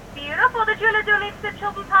 Nope. Beautiful. Did you want to donate to the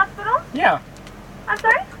Children's Hospital? Yeah. I'm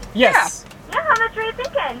sorry? Yes. Yeah, how much were you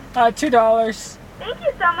thinking? $2. Thank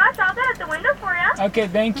you so much. I'll get at the window for you. Okay,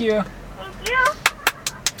 thank you. Thank you.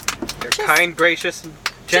 You're kind, gracious,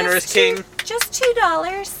 generous king. Just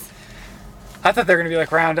 $2. I thought they were going to be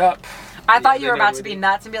like round up. I thought you they were about never to be do.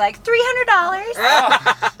 nuts and be like $300.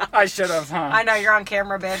 I should have, huh? I know you're on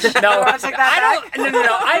camera, bitch. No, You want to take that back? no.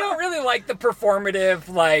 I don't really like the performative,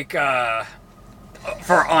 like,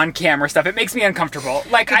 for on-camera stuff. It makes me uncomfortable.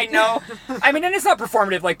 Like, I know, I mean, and it's not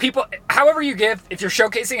performative. Like, people, however you give, if you're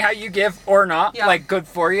showcasing how you give or not, Yeah. like, good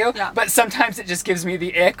for you. Yeah. But sometimes it just gives me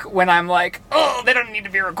the ick when I'm like, oh, they don't need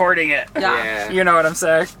to be recording it. Yeah. You know what I'm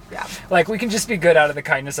saying? Yeah. Like, we can just be good out of the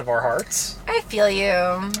kindness of our hearts. I feel you.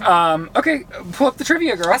 Okay, pull up the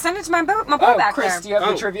trivia, girl. I sent it to my boy Oh, back Chris, there. do you have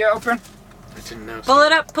the Oh. trivia open? I didn't know. Pull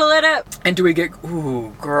it up, pull it up. And do we get,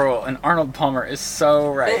 ooh, girl, and Arnold Palmer is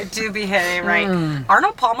so right. It do be hitting right.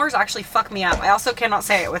 Arnold Palmer's actually fucked me up. I also cannot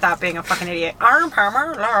say it without being a fucking idiot. Arnold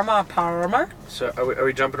Palmer. So are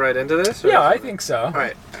we jumping right into this? Yeah, I think so. All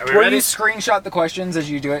right. Are we Will ready? you screenshot the questions as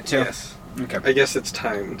you do it too? Yes. Okay. I guess it's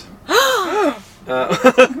timed.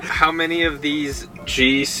 How many of these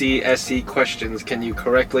GCSE questions can you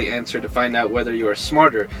correctly answer to find out whether you are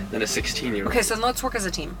smarter than a 16-year-old? Okay, so then let's work as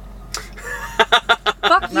a team.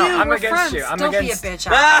 Fuck No, you, I'm we're against friends. you. I'm Don't against- be a bitch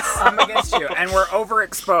ass. I'm against you, and we're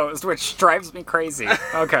overexposed, which drives me crazy.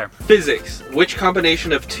 Okay. Physics. Which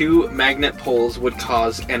combination of two magnet poles would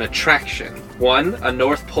cause an attraction? 1, a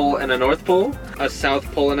North Pole and a North Pole. A South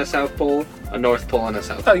Pole and a South Pole. A North Pole and a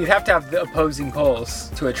South Oh, Pole. you'd have to have the opposing poles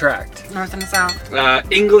to attract. North and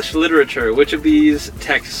South. English literature. Which of these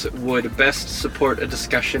texts would best support a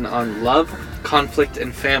discussion on love, conflict,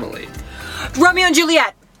 and family? Romeo and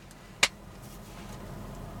Juliet.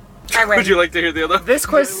 I win. Would you like to hear the other? This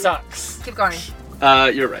quiz sucks. Keep going.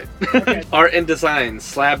 You're right. Art and design,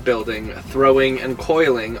 slab building, throwing, and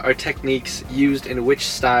coiling are techniques used in which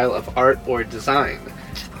style of art or design?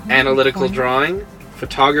 Analytical drawing,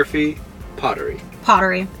 photography, pottery.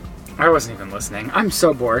 Pottery. I wasn't even listening. I'm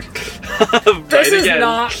so bored. Right This is again.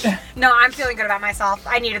 not. No, I'm feeling good about myself.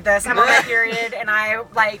 I needed this. I'm on my period, and I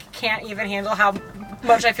can't even handle how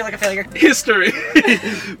much I feel like a failure. History.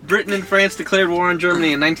 Britain and France declared war on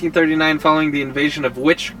Germany in 1939 following the invasion of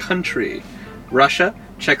which country? Russia,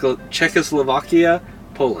 Czechoslovakia,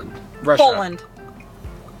 Poland. Russia. Poland.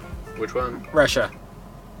 Which one? Russia.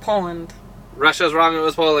 Poland. Russia's wrong, it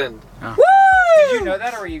was Poland. Oh. Woo! Did you know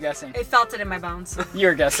that, or were you guessing? I felt it in my bones.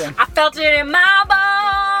 You're guessing. I felt it in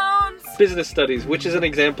my bones. Business studies, which is an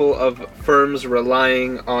example of firms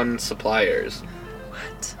relying on suppliers?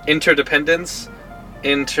 What? Interdependence, I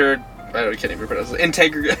can't even pronounce it.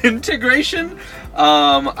 Integration.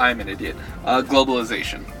 I'm an idiot.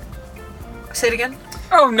 Globalization. Say it again.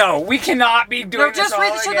 Oh no, we cannot be doing No, just this read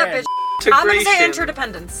all the shit again. up, bitch. I'm gonna say Integration.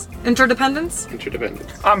 interdependence. Interdependence?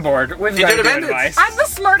 Interdependence. I'm bored. We've got good Interdependence. advice. I'm the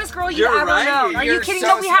smartest girl you You're ever right. know. Are you You're kidding? so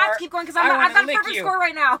No, we have smart. to keep going because I I've wanna got a lick perfect you. score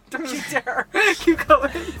right now. Don't you dare. Keep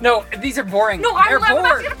going. No, these are boring. No, I'm They're about to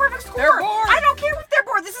bored. get a perfect score. They're bored. I don't care if they're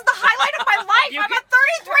bored. This is the highlight of my life. You I'm a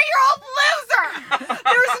 33-year-old loser.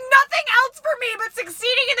 There's nothing else for me but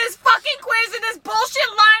succeeding in this fucking quiz in this bullshit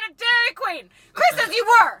line of Dairy Queen. Chris, as you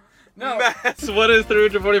were. No. Maths, what is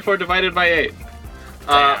 344 divided by 8?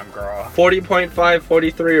 Damn, girl. 40.5,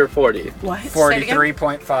 43, or 40? What? Say it again.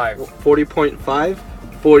 43.5. 40.5,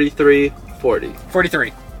 43, 40.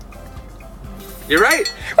 43. You're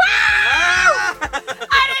right!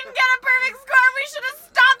 I didn't get a perfect score. We should have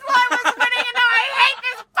stopped while I was winning, and now I hate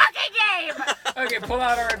this fucking game. Okay, pull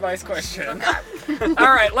out our advice question.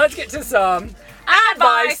 Alright, let's get to some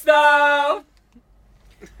Advice, though.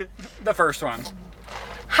 The first one.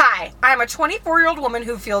 Hi, I'm a 24-year-old woman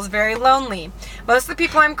who feels very lonely. Most of the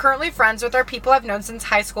people I'm currently friends with are people I've known since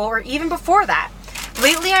high school or even before that.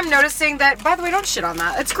 Lately, I'm noticing that, by the way, don't shit on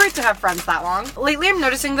that. It's great to have friends that long. Lately, I'm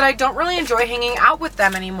noticing that I don't really enjoy hanging out with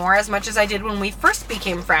them anymore as much as I did when we first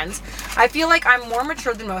became friends. I feel like I'm more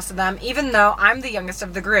mature than most of them, even though I'm the youngest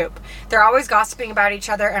of the group. They're always gossiping about each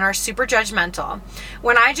other and are super judgmental.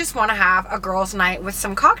 When I just want to have a girls' night with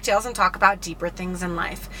some cocktails and talk about deeper things in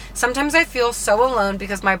life. Sometimes I feel so alone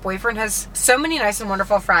because my boyfriend has so many nice and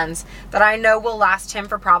wonderful friends that I know will last him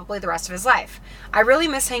for probably the rest of his life. I really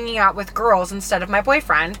miss hanging out with girls instead of my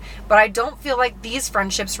boyfriend, but I don't feel like these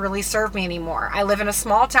friendships really serve me anymore. I live in a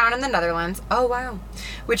small town in the Netherlands, oh wow,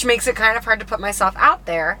 which makes it kind of hard to put myself out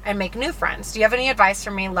there and make new friends. Do you have any advice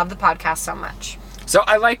for me? Love the podcast so much. So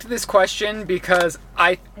I liked this question because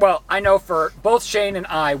I know for both Shane and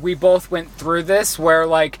I, we both went through this where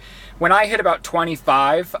when I hit about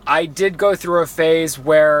 25, I did go through a phase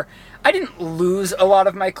where I didn't lose a lot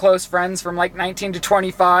of my close friends from 19 to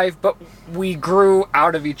 25, but we grew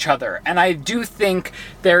out of each other. And I do think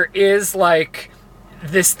there is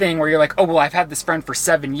this thing where you're like, oh, well, I've had this friend for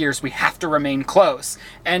 7 years. We have to remain close.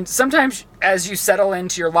 And sometimes as you settle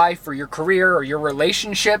into your life or your career or your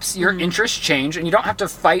relationships, your interests change and you don't have to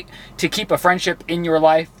fight to keep a friendship in your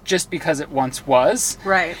life just because it once was.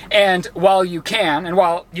 Right. And while you can, and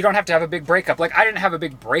while you don't have to have a big breakup, I didn't have a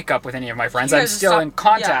big breakup with any of my friends. You I'm guys still stop- in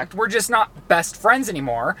contact. yeah. We're just not best friends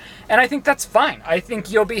anymore. And I think that's fine. I think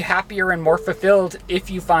you'll be happier and more fulfilled if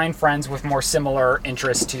you find friends with more similar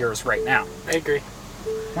interests to yours right now. I agree.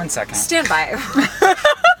 1 second. Stand by.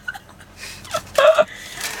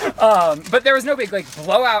 But there was no big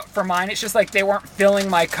blowout for mine. It's just they weren't filling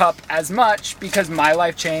my cup as much because my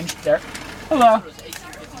life changed. There. Hello.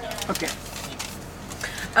 Okay.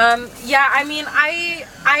 Yeah, I mean, I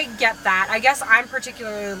get that. I guess I'm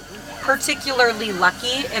particularly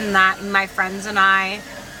lucky in that my friends and I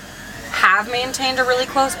have maintained a really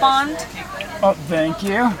close bond. Oh, thank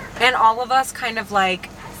you. And all of us kind of like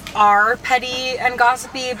are petty and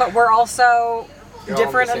gossipy, but we're also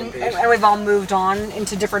different, and we've all moved on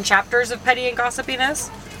into different chapters of petty and gossipiness.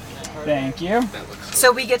 Thank you.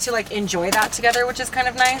 So we get to like enjoy that together, which is kind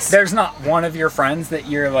of nice. There's not one of your friends that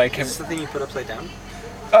you're like... Is this the thing you put upside down?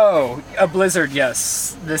 Oh, a Blizzard,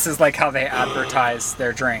 yes. This is like how they advertise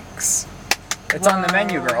their drinks. It's on the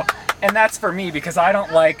menu, girl. And that's for me because I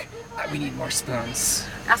don't like... We need more spoons.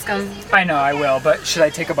 Ask them. I know, I will, but should I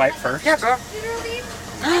take a bite first? Yeah, girl.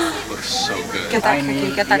 Looks so good. Get that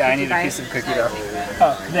cookie. Get that cookie. I need a piece of cookie dough.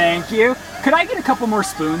 Oh, thank you. Could I get a couple more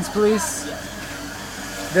spoons, please?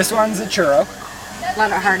 This one's a churro.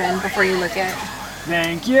 Let it harden before you lick it.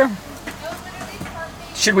 Thank you.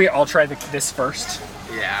 Should we all try this first?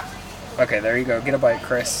 Yeah. Okay, there you go. Get a bite,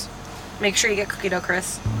 Chris. Make sure you get cookie dough,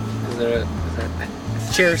 Chris. Is there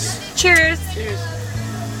Cheers. Cheers. Cheers.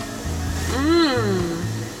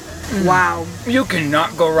 Wow. You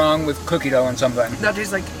cannot go wrong with cookie dough and something. That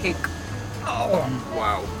tastes like cake. Oh.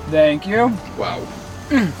 Wow. Thank you. Wow.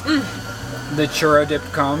 The churro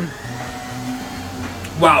dipped cone.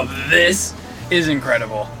 Wow, this is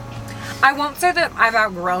incredible. I won't say that I've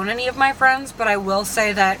outgrown any of my friends, but I will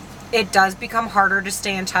say that it does become harder to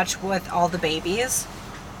stay in touch with all the babies.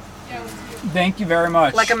 Thank you very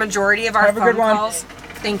much. Like a majority of our Have a phone good one. calls.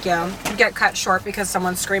 Thank you. Get cut short because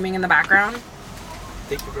someone's screaming in the background.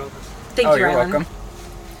 Thank you, brother. Thank Oh, you, you're Rylan.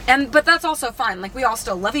 welcome. But that's also fine. Like we all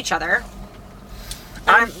still love each other.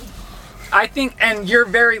 I think, and you're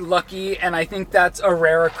very lucky, and I think that's a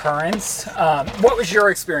rare occurrence. What was your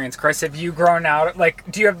experience, Chris? Have you grown out? Like,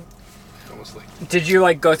 did you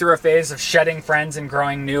like go through a phase of shedding friends and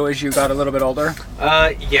growing new as you got a little bit older?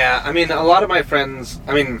 Yeah. I mean, a lot of my friends.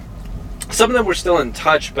 I mean, some of them were still in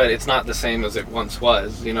touch, but it's not the same as it once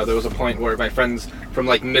was. You know, there was a point where my friends from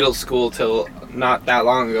like middle school till not that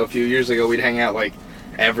long ago, a few years ago, we'd hang out like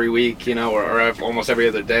every week, you know, or almost every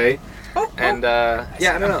other day. And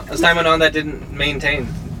yeah, I don't know. As time went on, that didn't maintain,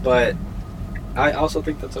 but I also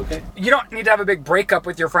think that's okay. You don't need to have a big breakup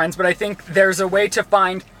with your friends, but I think there's a way to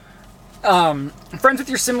find friends with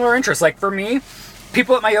your similar interests. Like for me,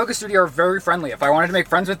 people at my yoga studio are very friendly. If I wanted to make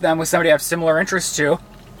friends with them with somebody I have similar interests to,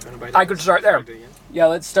 I could start there. Yeah,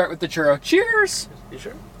 let's start with the churro. Cheers! You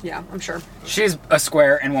sure? Yeah, I'm sure. She's a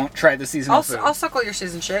square and won't try the seasonal food. I'll suckle your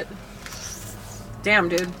season shit. Damn,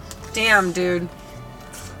 dude. Damn, dude.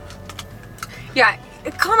 Yeah,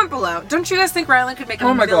 comment below. Don't you guys think Rylan could make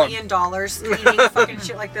 $1 million eating fucking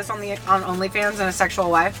shit like this on OnlyFans in a sexual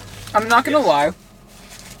way? I'm not gonna lie.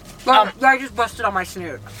 Well, I just busted on my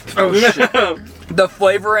snoot. Oh shit. The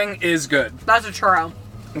flavoring is good. That's a churro.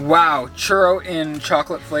 Wow, churro in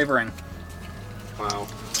chocolate flavoring. Wow.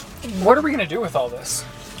 What are we gonna do with all this?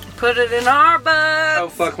 Put it in our butts. Oh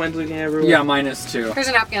fuck, mine's looking everywhere. Yeah, mine is too. Here's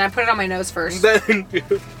a napkin. I put it on my nose first.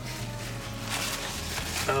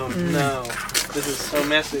 Oh no. This is so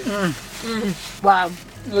messy. Wow.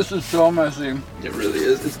 This is so messy. It really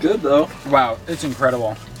is. It's good though. Wow, it's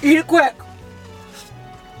incredible. Eat it quick.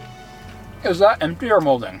 Is that empty or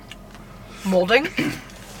molding? Molding?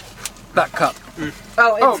 That cup.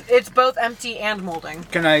 Oh, it's both empty and molding.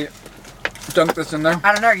 Can I dunk this in there?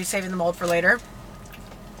 I don't know. Are you saving the mold for later?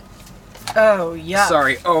 Oh, yeah.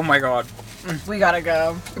 Sorry. Oh my god. We gotta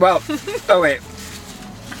go. Well, oh wait.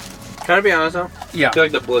 Can I be honest though? Yeah. I feel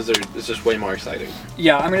like the Blizzard is just way more exciting.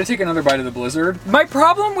 Yeah, I'm gonna take another bite of the Blizzard. My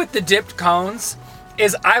problem with the dipped cones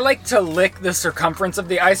is I like to lick the circumference of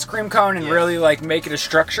the ice cream cone and really like make it a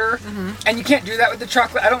structure. And you can't do that with the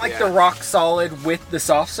chocolate. I don't like the rock solid with the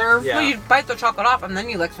soft serve. Yeah. Well, you bite the chocolate off and then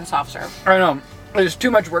you lick the soft serve. I know. It's too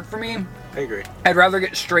much work for me. I agree. I'd rather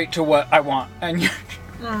get straight to what I want. And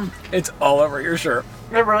it's all over your shirt.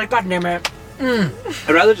 They're really, god damn it. I'd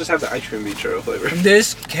rather just have the ice cream be churro flavor.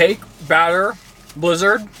 This cake batter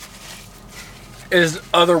Blizzard is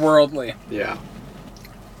otherworldly. Yeah.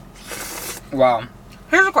 Wow.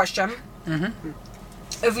 Here's a question.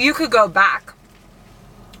 If you could go back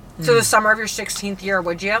to the summer of your 16th year,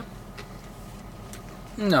 would you?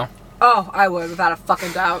 No. Oh, I would, without a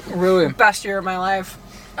fucking doubt. Really? Best year of my life.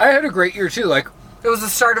 I had a great year too. Like, It was the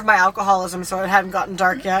start of my alcoholism, so it hadn't gotten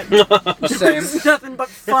dark yet. same. Nothing but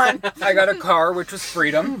fun. I got a car, which was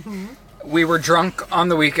freedom. We were drunk on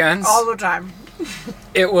the weekends. All the time.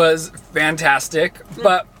 It was fantastic.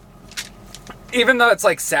 But even though it's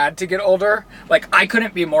like sad to get older, like I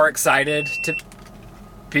couldn't be more excited to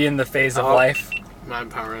be in the phase of life. I'm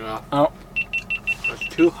powering off. Oh.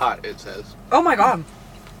 It's too hot, it says. Oh my god.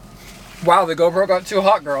 Wow, the GoPro got too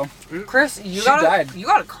hot, girl. Chris, She died. you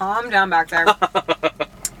gotta calm down back there.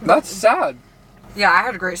 That's sad. Yeah, I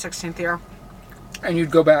had a great 16th year. And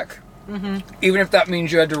you'd go back. Mm-hmm. Even if that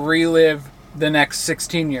means you had to relive the next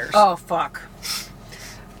 16 years. Oh, fuck.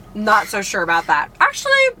 Not so sure about that.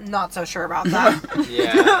 Actually, not so sure about that.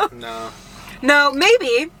 Yeah, no. No,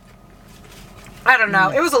 maybe. I don't know.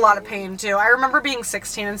 It was a lot of pain, too. I remember being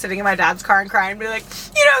 16 and sitting in my dad's car and crying and being like,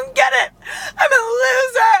 you don't get it. I'm a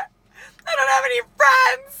loser. I don't have any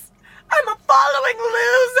friends. I'm a following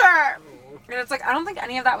loser. And it's like, I don't think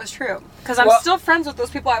any of that was true. Because I'm still friends with those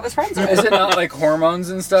people I was friends with. Is it not like hormones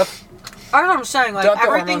and stuff? I don't know what I'm saying. Like, Don't the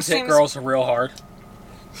everything hormones hit seems... girls real hard?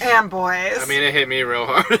 And boys. I mean, it hit me real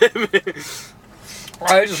hard.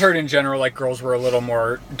 I just heard in general, like, girls were a little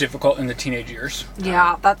more difficult in the teenage years.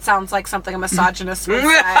 Yeah, that sounds like something a misogynist would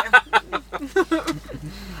say.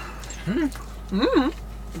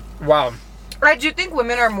 Wow. I do think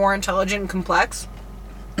women are more intelligent and complex.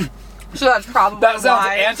 So that's probably That sounds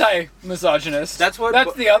why. anti-misogynist. That's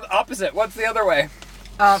the opposite. What's the other way?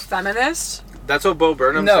 Feminist? That's what Bo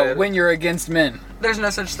Burnham No, said. when you're against men. There's no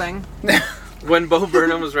such thing. When Bo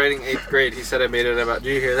Burnham was writing 8th grade, he said, I made it about...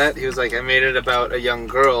 Did you hear that? He was like, I made it about a young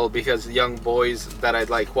girl because young boys that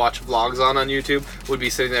I'd, like, watch vlogs on YouTube would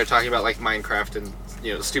be sitting there talking about, like, Minecraft and,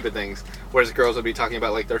 you know, stupid things. Whereas girls would be talking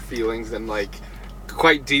about, like, their feelings and, like,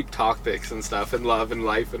 quite deep topics and stuff and love and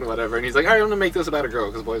life and whatever. And he's like, all right, I'm going to make this about a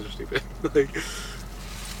girl because boys are stupid. Like,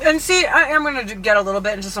 And see, I am going to get a little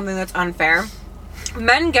bit into something that's unfair.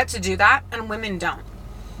 Men get to do that, and women don't.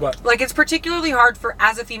 What? Like, it's particularly hard for,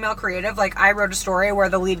 as a female creative, like, I wrote a story where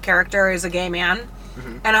the lead character is a gay man,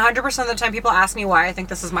 and 100% of the time people ask me why I think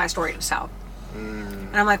this is my story to tell.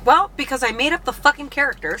 And I'm like, well, because I made up the fucking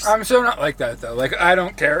characters. I'm so not like that, though. Like, I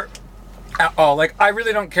don't care at all. Like, I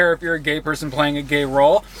really don't care if you're a gay person playing a gay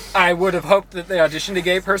role. I would have hoped that they auditioned a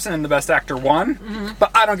gay person and the best actor won, but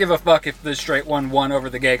I don't give a fuck if the straight one won over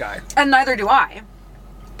the gay guy. And neither do I.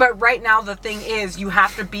 But right now the thing is, you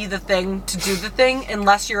have to be the thing to do the thing,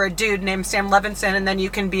 unless you're a dude named Sam Levinson, and then you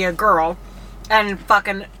can be a girl and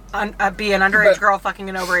fucking be an underage girl fucking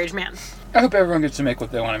an overage man. I hope everyone gets to make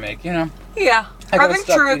what they want to make, you know? Yeah. I I gotta think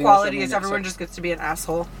stop true eating equality this is every everyone next just gets to be an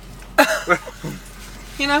asshole.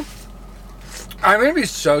 You know? I'm gonna be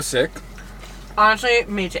so sick. Honestly,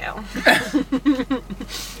 me too.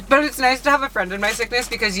 But it's nice to have a friend in my sickness,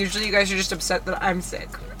 because usually you guys are just upset that I'm sick.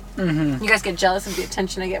 You guys get jealous of the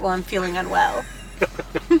attention I get while I'm feeling unwell.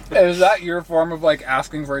 Is that your form of, like,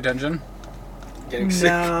 asking for attention? getting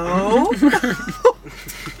sick. No.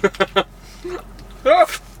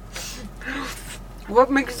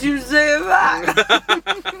 What makes you say that?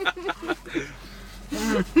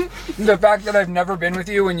 The fact that I've never been with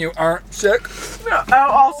you when you aren't sick. Oh,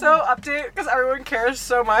 also, update, because everyone cares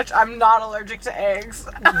so much, I'm not allergic to eggs.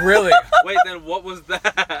 Really? Wait, then what was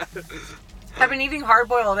that? I've been eating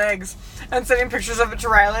hard-boiled eggs and sending pictures of it to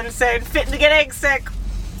Rylan and saying, fitting to get egg sick.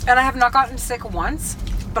 And I have not gotten sick once,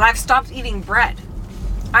 but I've stopped eating bread.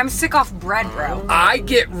 I'm sick off bread, bro. I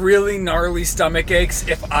get really gnarly stomach aches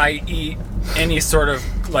if I eat any sort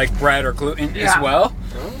of, like, bread or gluten as well.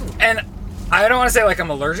 And I don't want to say, like, I'm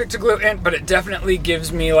allergic to gluten, but it definitely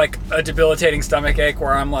gives me, like, a debilitating stomach ache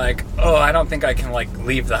where I'm like, oh, I don't think I can, like,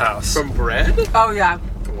 leave the house. From bread? Oh, yeah.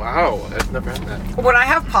 Wow, I've never had that. When I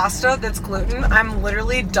have pasta that's gluten, I'm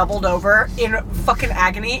literally doubled over in fucking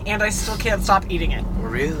agony, and I still can't stop eating it.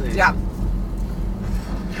 Really? Yeah.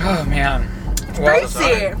 Oh, man. Well,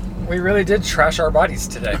 Crazy. we really did trash our bodies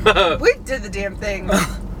today. We did the damn thing.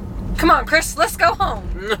 Come on, Chris, let's go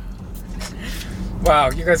home. Wow,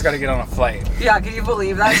 you guys got to get on a flight. Yeah, can you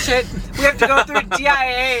believe that shit? We have to go through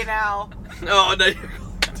DIA now. Oh, no.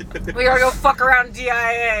 We gotta go fuck around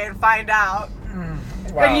DIA and find out.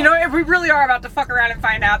 Wow. And you know, if we really are about to fuck around and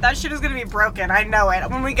find out, that shit is gonna be broken. I know it.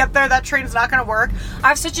 When we get there, that train's not gonna work. I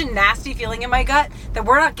have such a nasty feeling in my gut that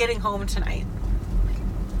we're not getting home tonight.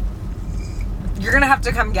 You're gonna have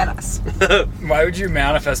to come get us. Why would you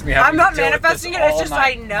manifest me having I'm not to deal with manifesting this it, it's all just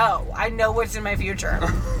night? I know what's in my future.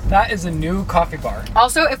 That is a new coffee bar.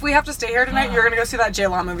 Also, if we have to stay here tonight, you're gonna go see that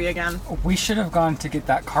J-Law movie again. We should have gone to get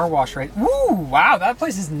that car wash right. Woo! Wow, that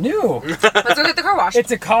place is new. Let's go get the car wash. It's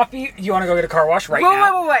a coffee. You want to go get a car wash right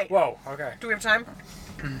now? Wait. Whoa, okay. Do we have time?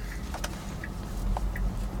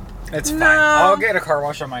 It's fine. No. I'll get a car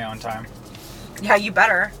wash on my own time. Yeah, you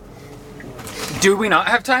better. Do we not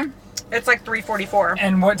have time? It's like 3:44.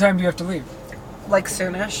 And what time do you have to leave? Like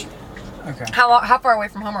soonish. Okay. How far away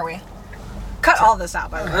from home are we? Cut all this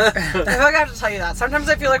out, by the way. I feel like I have to tell you that. Sometimes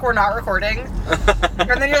I feel like we're not recording. And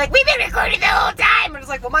then you're like, we've been recording the whole time! And it's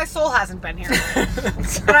like, well, my soul hasn't been here.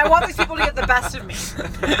 And I want these people to get the best of me.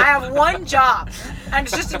 I have one job. And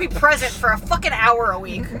it's just to be present for a fucking hour a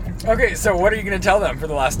week. Okay, so what are you going to tell them for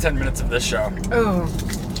the last 10 minutes of this show? Ooh,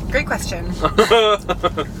 great question.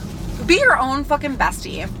 Be your own fucking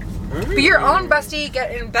bestie. Be your own bestie.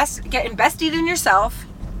 Get invested in yourself.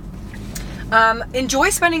 Enjoy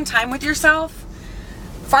spending time with yourself.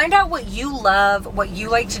 Find out what you love, what you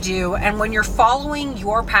like to do, and when you're following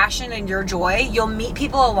your passion and your joy, you'll meet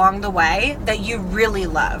people along the way that you really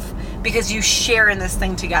love because you share in this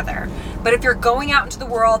thing together. But if you're going out into the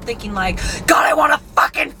world thinking like, God, I want a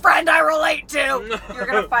fucking friend I relate to, you're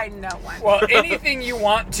gonna find no one. Well, anything you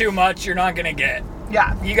want too much, you're not gonna get.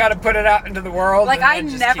 Yeah. You got to put it out into the world. Like, and I then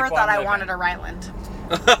just never keep thought on I living. wanted a Ryland.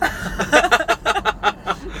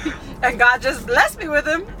 And God just blessed me with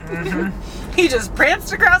him. Mm-hmm. He just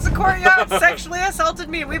pranced across the courtyard, sexually assaulted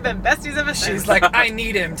me, and we've been besties ever since. She's like, I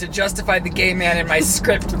need him to justify the gay man in my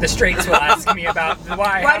script. The straights will ask me about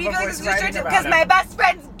why. Why do you feel like this is restricted? Because my best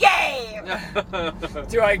friend's gay.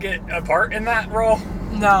 Do I get a part in that role?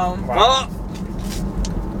 No. Wow.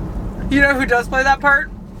 You know who does play that part?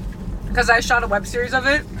 Because I shot a web series of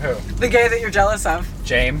it. Who? The gay that you're jealous of.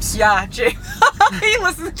 James. Yeah, James. He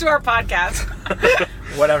listens to our podcast.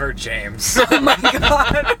 Whatever, James. Oh my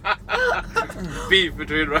God. Beef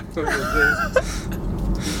between Ryan and James.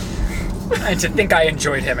 And to think I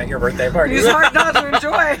enjoyed him at your birthday party. He's hard not to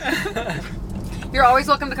enjoy. You're always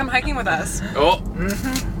welcome to come hiking with us. Oh,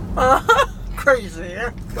 Crazy.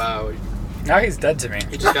 wow. Now he's dead to me.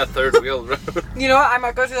 He just got third wheel. You know what? I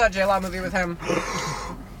might go to that J-Law movie with him.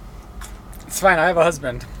 It's fine, I have a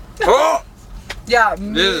husband. Oh! Yeah,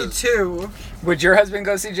 me Yes. too. Would your husband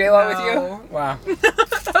go see J-Law with No. you? Wow.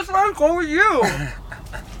 That's why I'm going with you.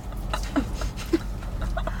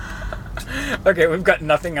 Okay, we've got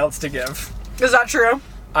nothing else to give. Is that true?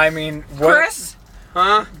 I mean, what? Chris,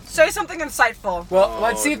 Huh? say something insightful. Well,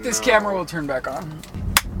 let's see Oh, if this no. camera will turn back on.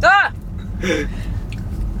 Ah!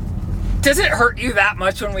 Does it hurt you that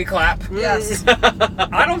much when we clap? Yes.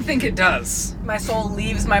 I don't think it does. My soul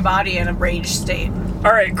leaves my body in a rage state.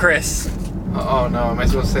 All right, Chris. Oh no, am I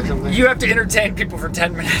supposed to say something? You have to entertain people for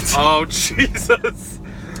 10 minutes. Oh Jesus!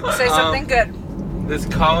 Say something good. This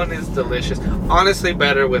colin is delicious. Honestly,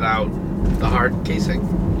 better without the hard casing.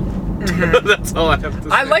 That's all I have to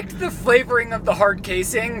say. I liked the flavoring of the hard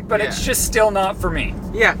casing, but it's Yeah. just still not for me.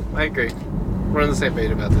 Yeah, I agree. We're on the same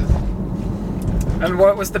page about this. And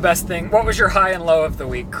what was the best thing? What was your high and low of the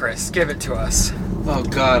week, Chris? Give it to us. Oh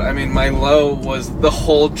god, I mean, my low was the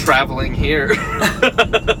whole traveling here.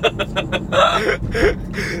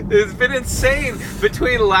 It's been insane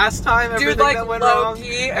between last time everything Dude, like, that went low wrong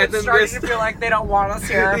key, and it's then starting this. to feel like they don't want us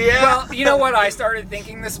here. Yeah. Well, you know what I started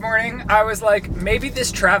thinking this morning? I was like, maybe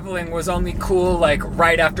this traveling was only cool like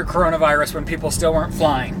right after coronavirus when people still weren't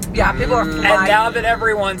flying. Yeah, people are flying. And now that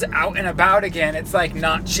everyone's out and about again, it's like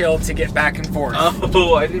not chill to get back and forth.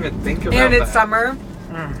 Oh, I didn't even think about And that. it's summer.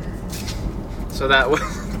 So that was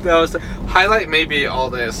the highlight. Maybe all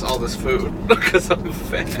this food because I'm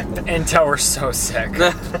fat. Until we're so sick.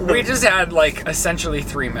 We just had like essentially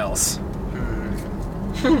 3 meals.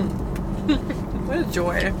 What a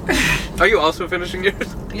joy. Are you also finishing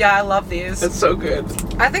yours? Yeah, I love these. That's so good.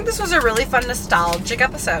 I think this was a really fun, nostalgic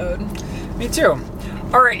episode. Me too.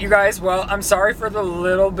 All right, you guys. Well, I'm sorry for the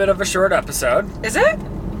little bit of a short episode. Is it?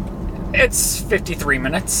 It's 53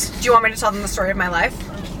 minutes. Do you want me to tell them the story of my life?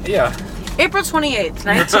 Yeah. April 28th,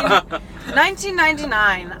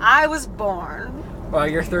 1999. I was born. Well,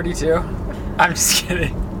 you're 32. I'm just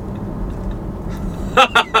kidding.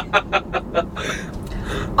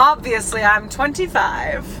 Obviously, I'm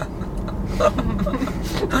 25.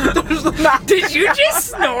 Did you just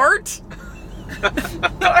snort?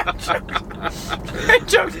 I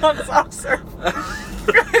joked on soft serve.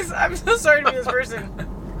 Guys, I'm so sorry to be this person.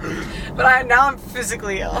 But now I'm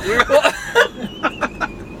physically ill.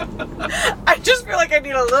 I just feel like I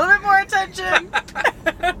need a little bit more attention.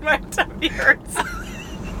 My tummy hurts.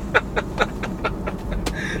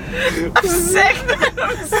 I'm sick.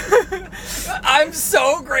 I'm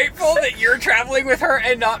so grateful that you're traveling with her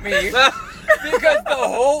and not me. Because the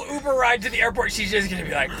whole Uber ride to the airport, she's just gonna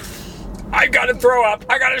be like, I gotta throw up,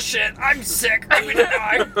 I gotta shit, I'm sick, I'm gonna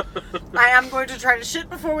die. I am going to try to shit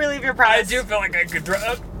before we leave your I premise. do feel like I could throw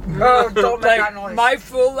up. Oh, don't make that Like, noise. my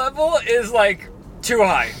full level is like too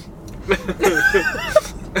high.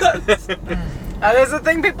 That is a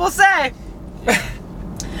thing people say.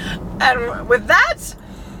 And with that,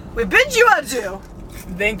 we bid you adieu.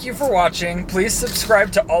 Thank you for watching. Please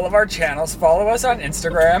subscribe to all of our channels, follow us on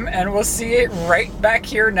Instagram, and we'll see you right back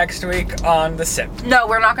here next week on The Sip. No,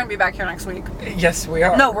 we're not going to be back here next week. Yes, we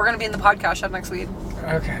are. No, we're going to be in the podcast shop next week.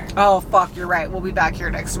 Okay. Oh, fuck, you're right. We'll be back here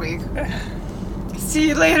next week. See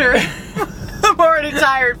you later. already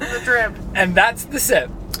tired from the trip. And that's the sip.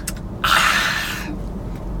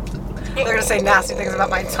 They're gonna say nasty things about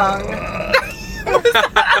my tongue. Was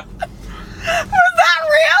that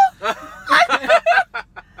real?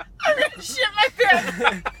 I'm gonna shit my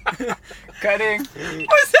pants. Cutting.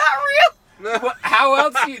 Was that real? Well, how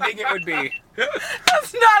else do you think it would be?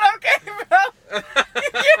 That's not okay, bro. You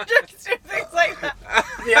can't just do things like that.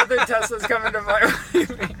 The other Tesla's coming to my You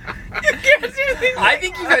can't do things I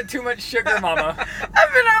think you've had too much sugar, Mama.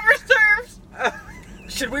 I've been overserved.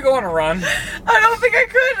 Should we go on a run? I don't think I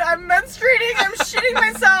could. I'm menstruating, I'm shitting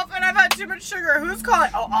myself, and I've had too much sugar. Who's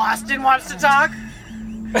calling? Oh, Austin wants to talk.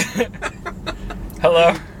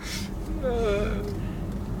 Hello?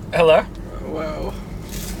 Hello? Wow.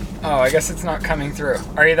 Oh, I guess it's not coming through.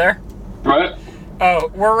 Are you there? What?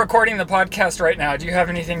 Oh, we're recording the podcast right now. Do you have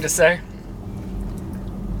anything to say?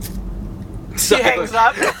 She hangs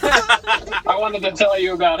up. I wanted to tell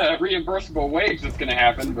you about a reimbursable wage that's going to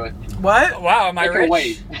happen, but What? Wow, am I I can rich?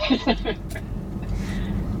 wait.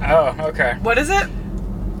 Oh, okay. What is it?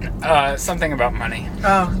 Something about money.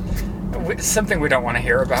 Oh. Something we don't want to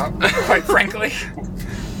hear about, quite frankly.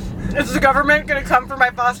 Is the government gonna come for my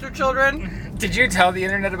foster children? Did you tell the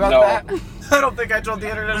internet about No. that? I don't think I told the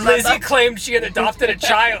internet about Lizzie that. claimed she had adopted a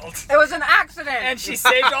child. It was an accident. And she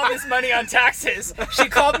saved all this money on taxes. She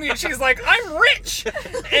called me and she was like, I'm rich!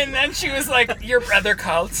 And then she was like, your brother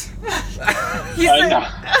called. He I said, know.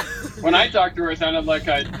 When I talked to her, it sounded like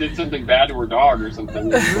I did something bad to her dog or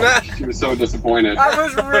something. She was so disappointed. I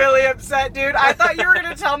was really upset, dude. I thought you were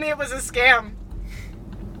gonna tell me it was a scam.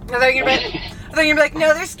 I thought you'd be like,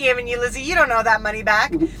 no, they're scamming you, Lizzie. You don't know that money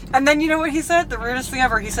back. And then you know what he said? The rudest thing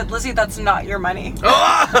ever. He said, Lizzie, that's not your money.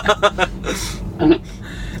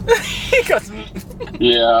 He goes,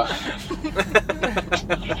 Yeah.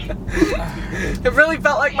 it really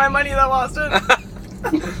felt like my money though, Austin.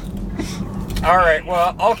 All right,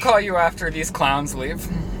 well, I'll call you after these clowns leave.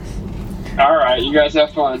 All right, you guys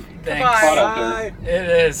have fun. Thanks. Hot out there. It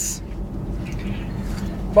is.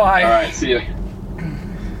 Bye. All right, see ya.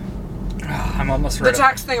 I'm almost The ready.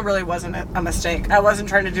 tax thing really wasn't a mistake. I wasn't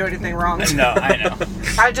trying to do anything wrong. No, I know.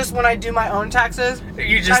 I just, when I do my own taxes,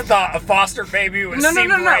 You just thought a foster baby would no, seem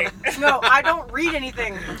right. No, I don't read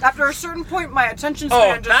anything. After a certain point, my attention Oh,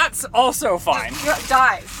 span just that's also fine.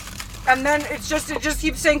 dies. And then it just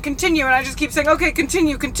keeps saying continue, and I just keep saying, okay,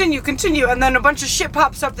 continue, continue, continue, and then a bunch of shit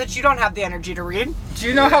pops up that you don't have the energy to read. Do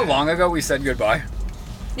you know how long ago we said goodbye?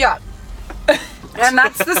 Yeah. And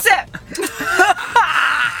that's the sip.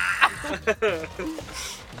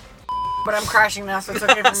 But I'm crashing now, so it's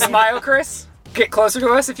okay for me. Smile, Chris. Get closer to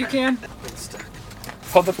us if you can.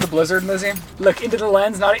 Hold up the blizzard, Lizzie. Look into the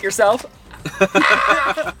lens, not at yourself.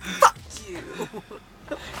 Fuck.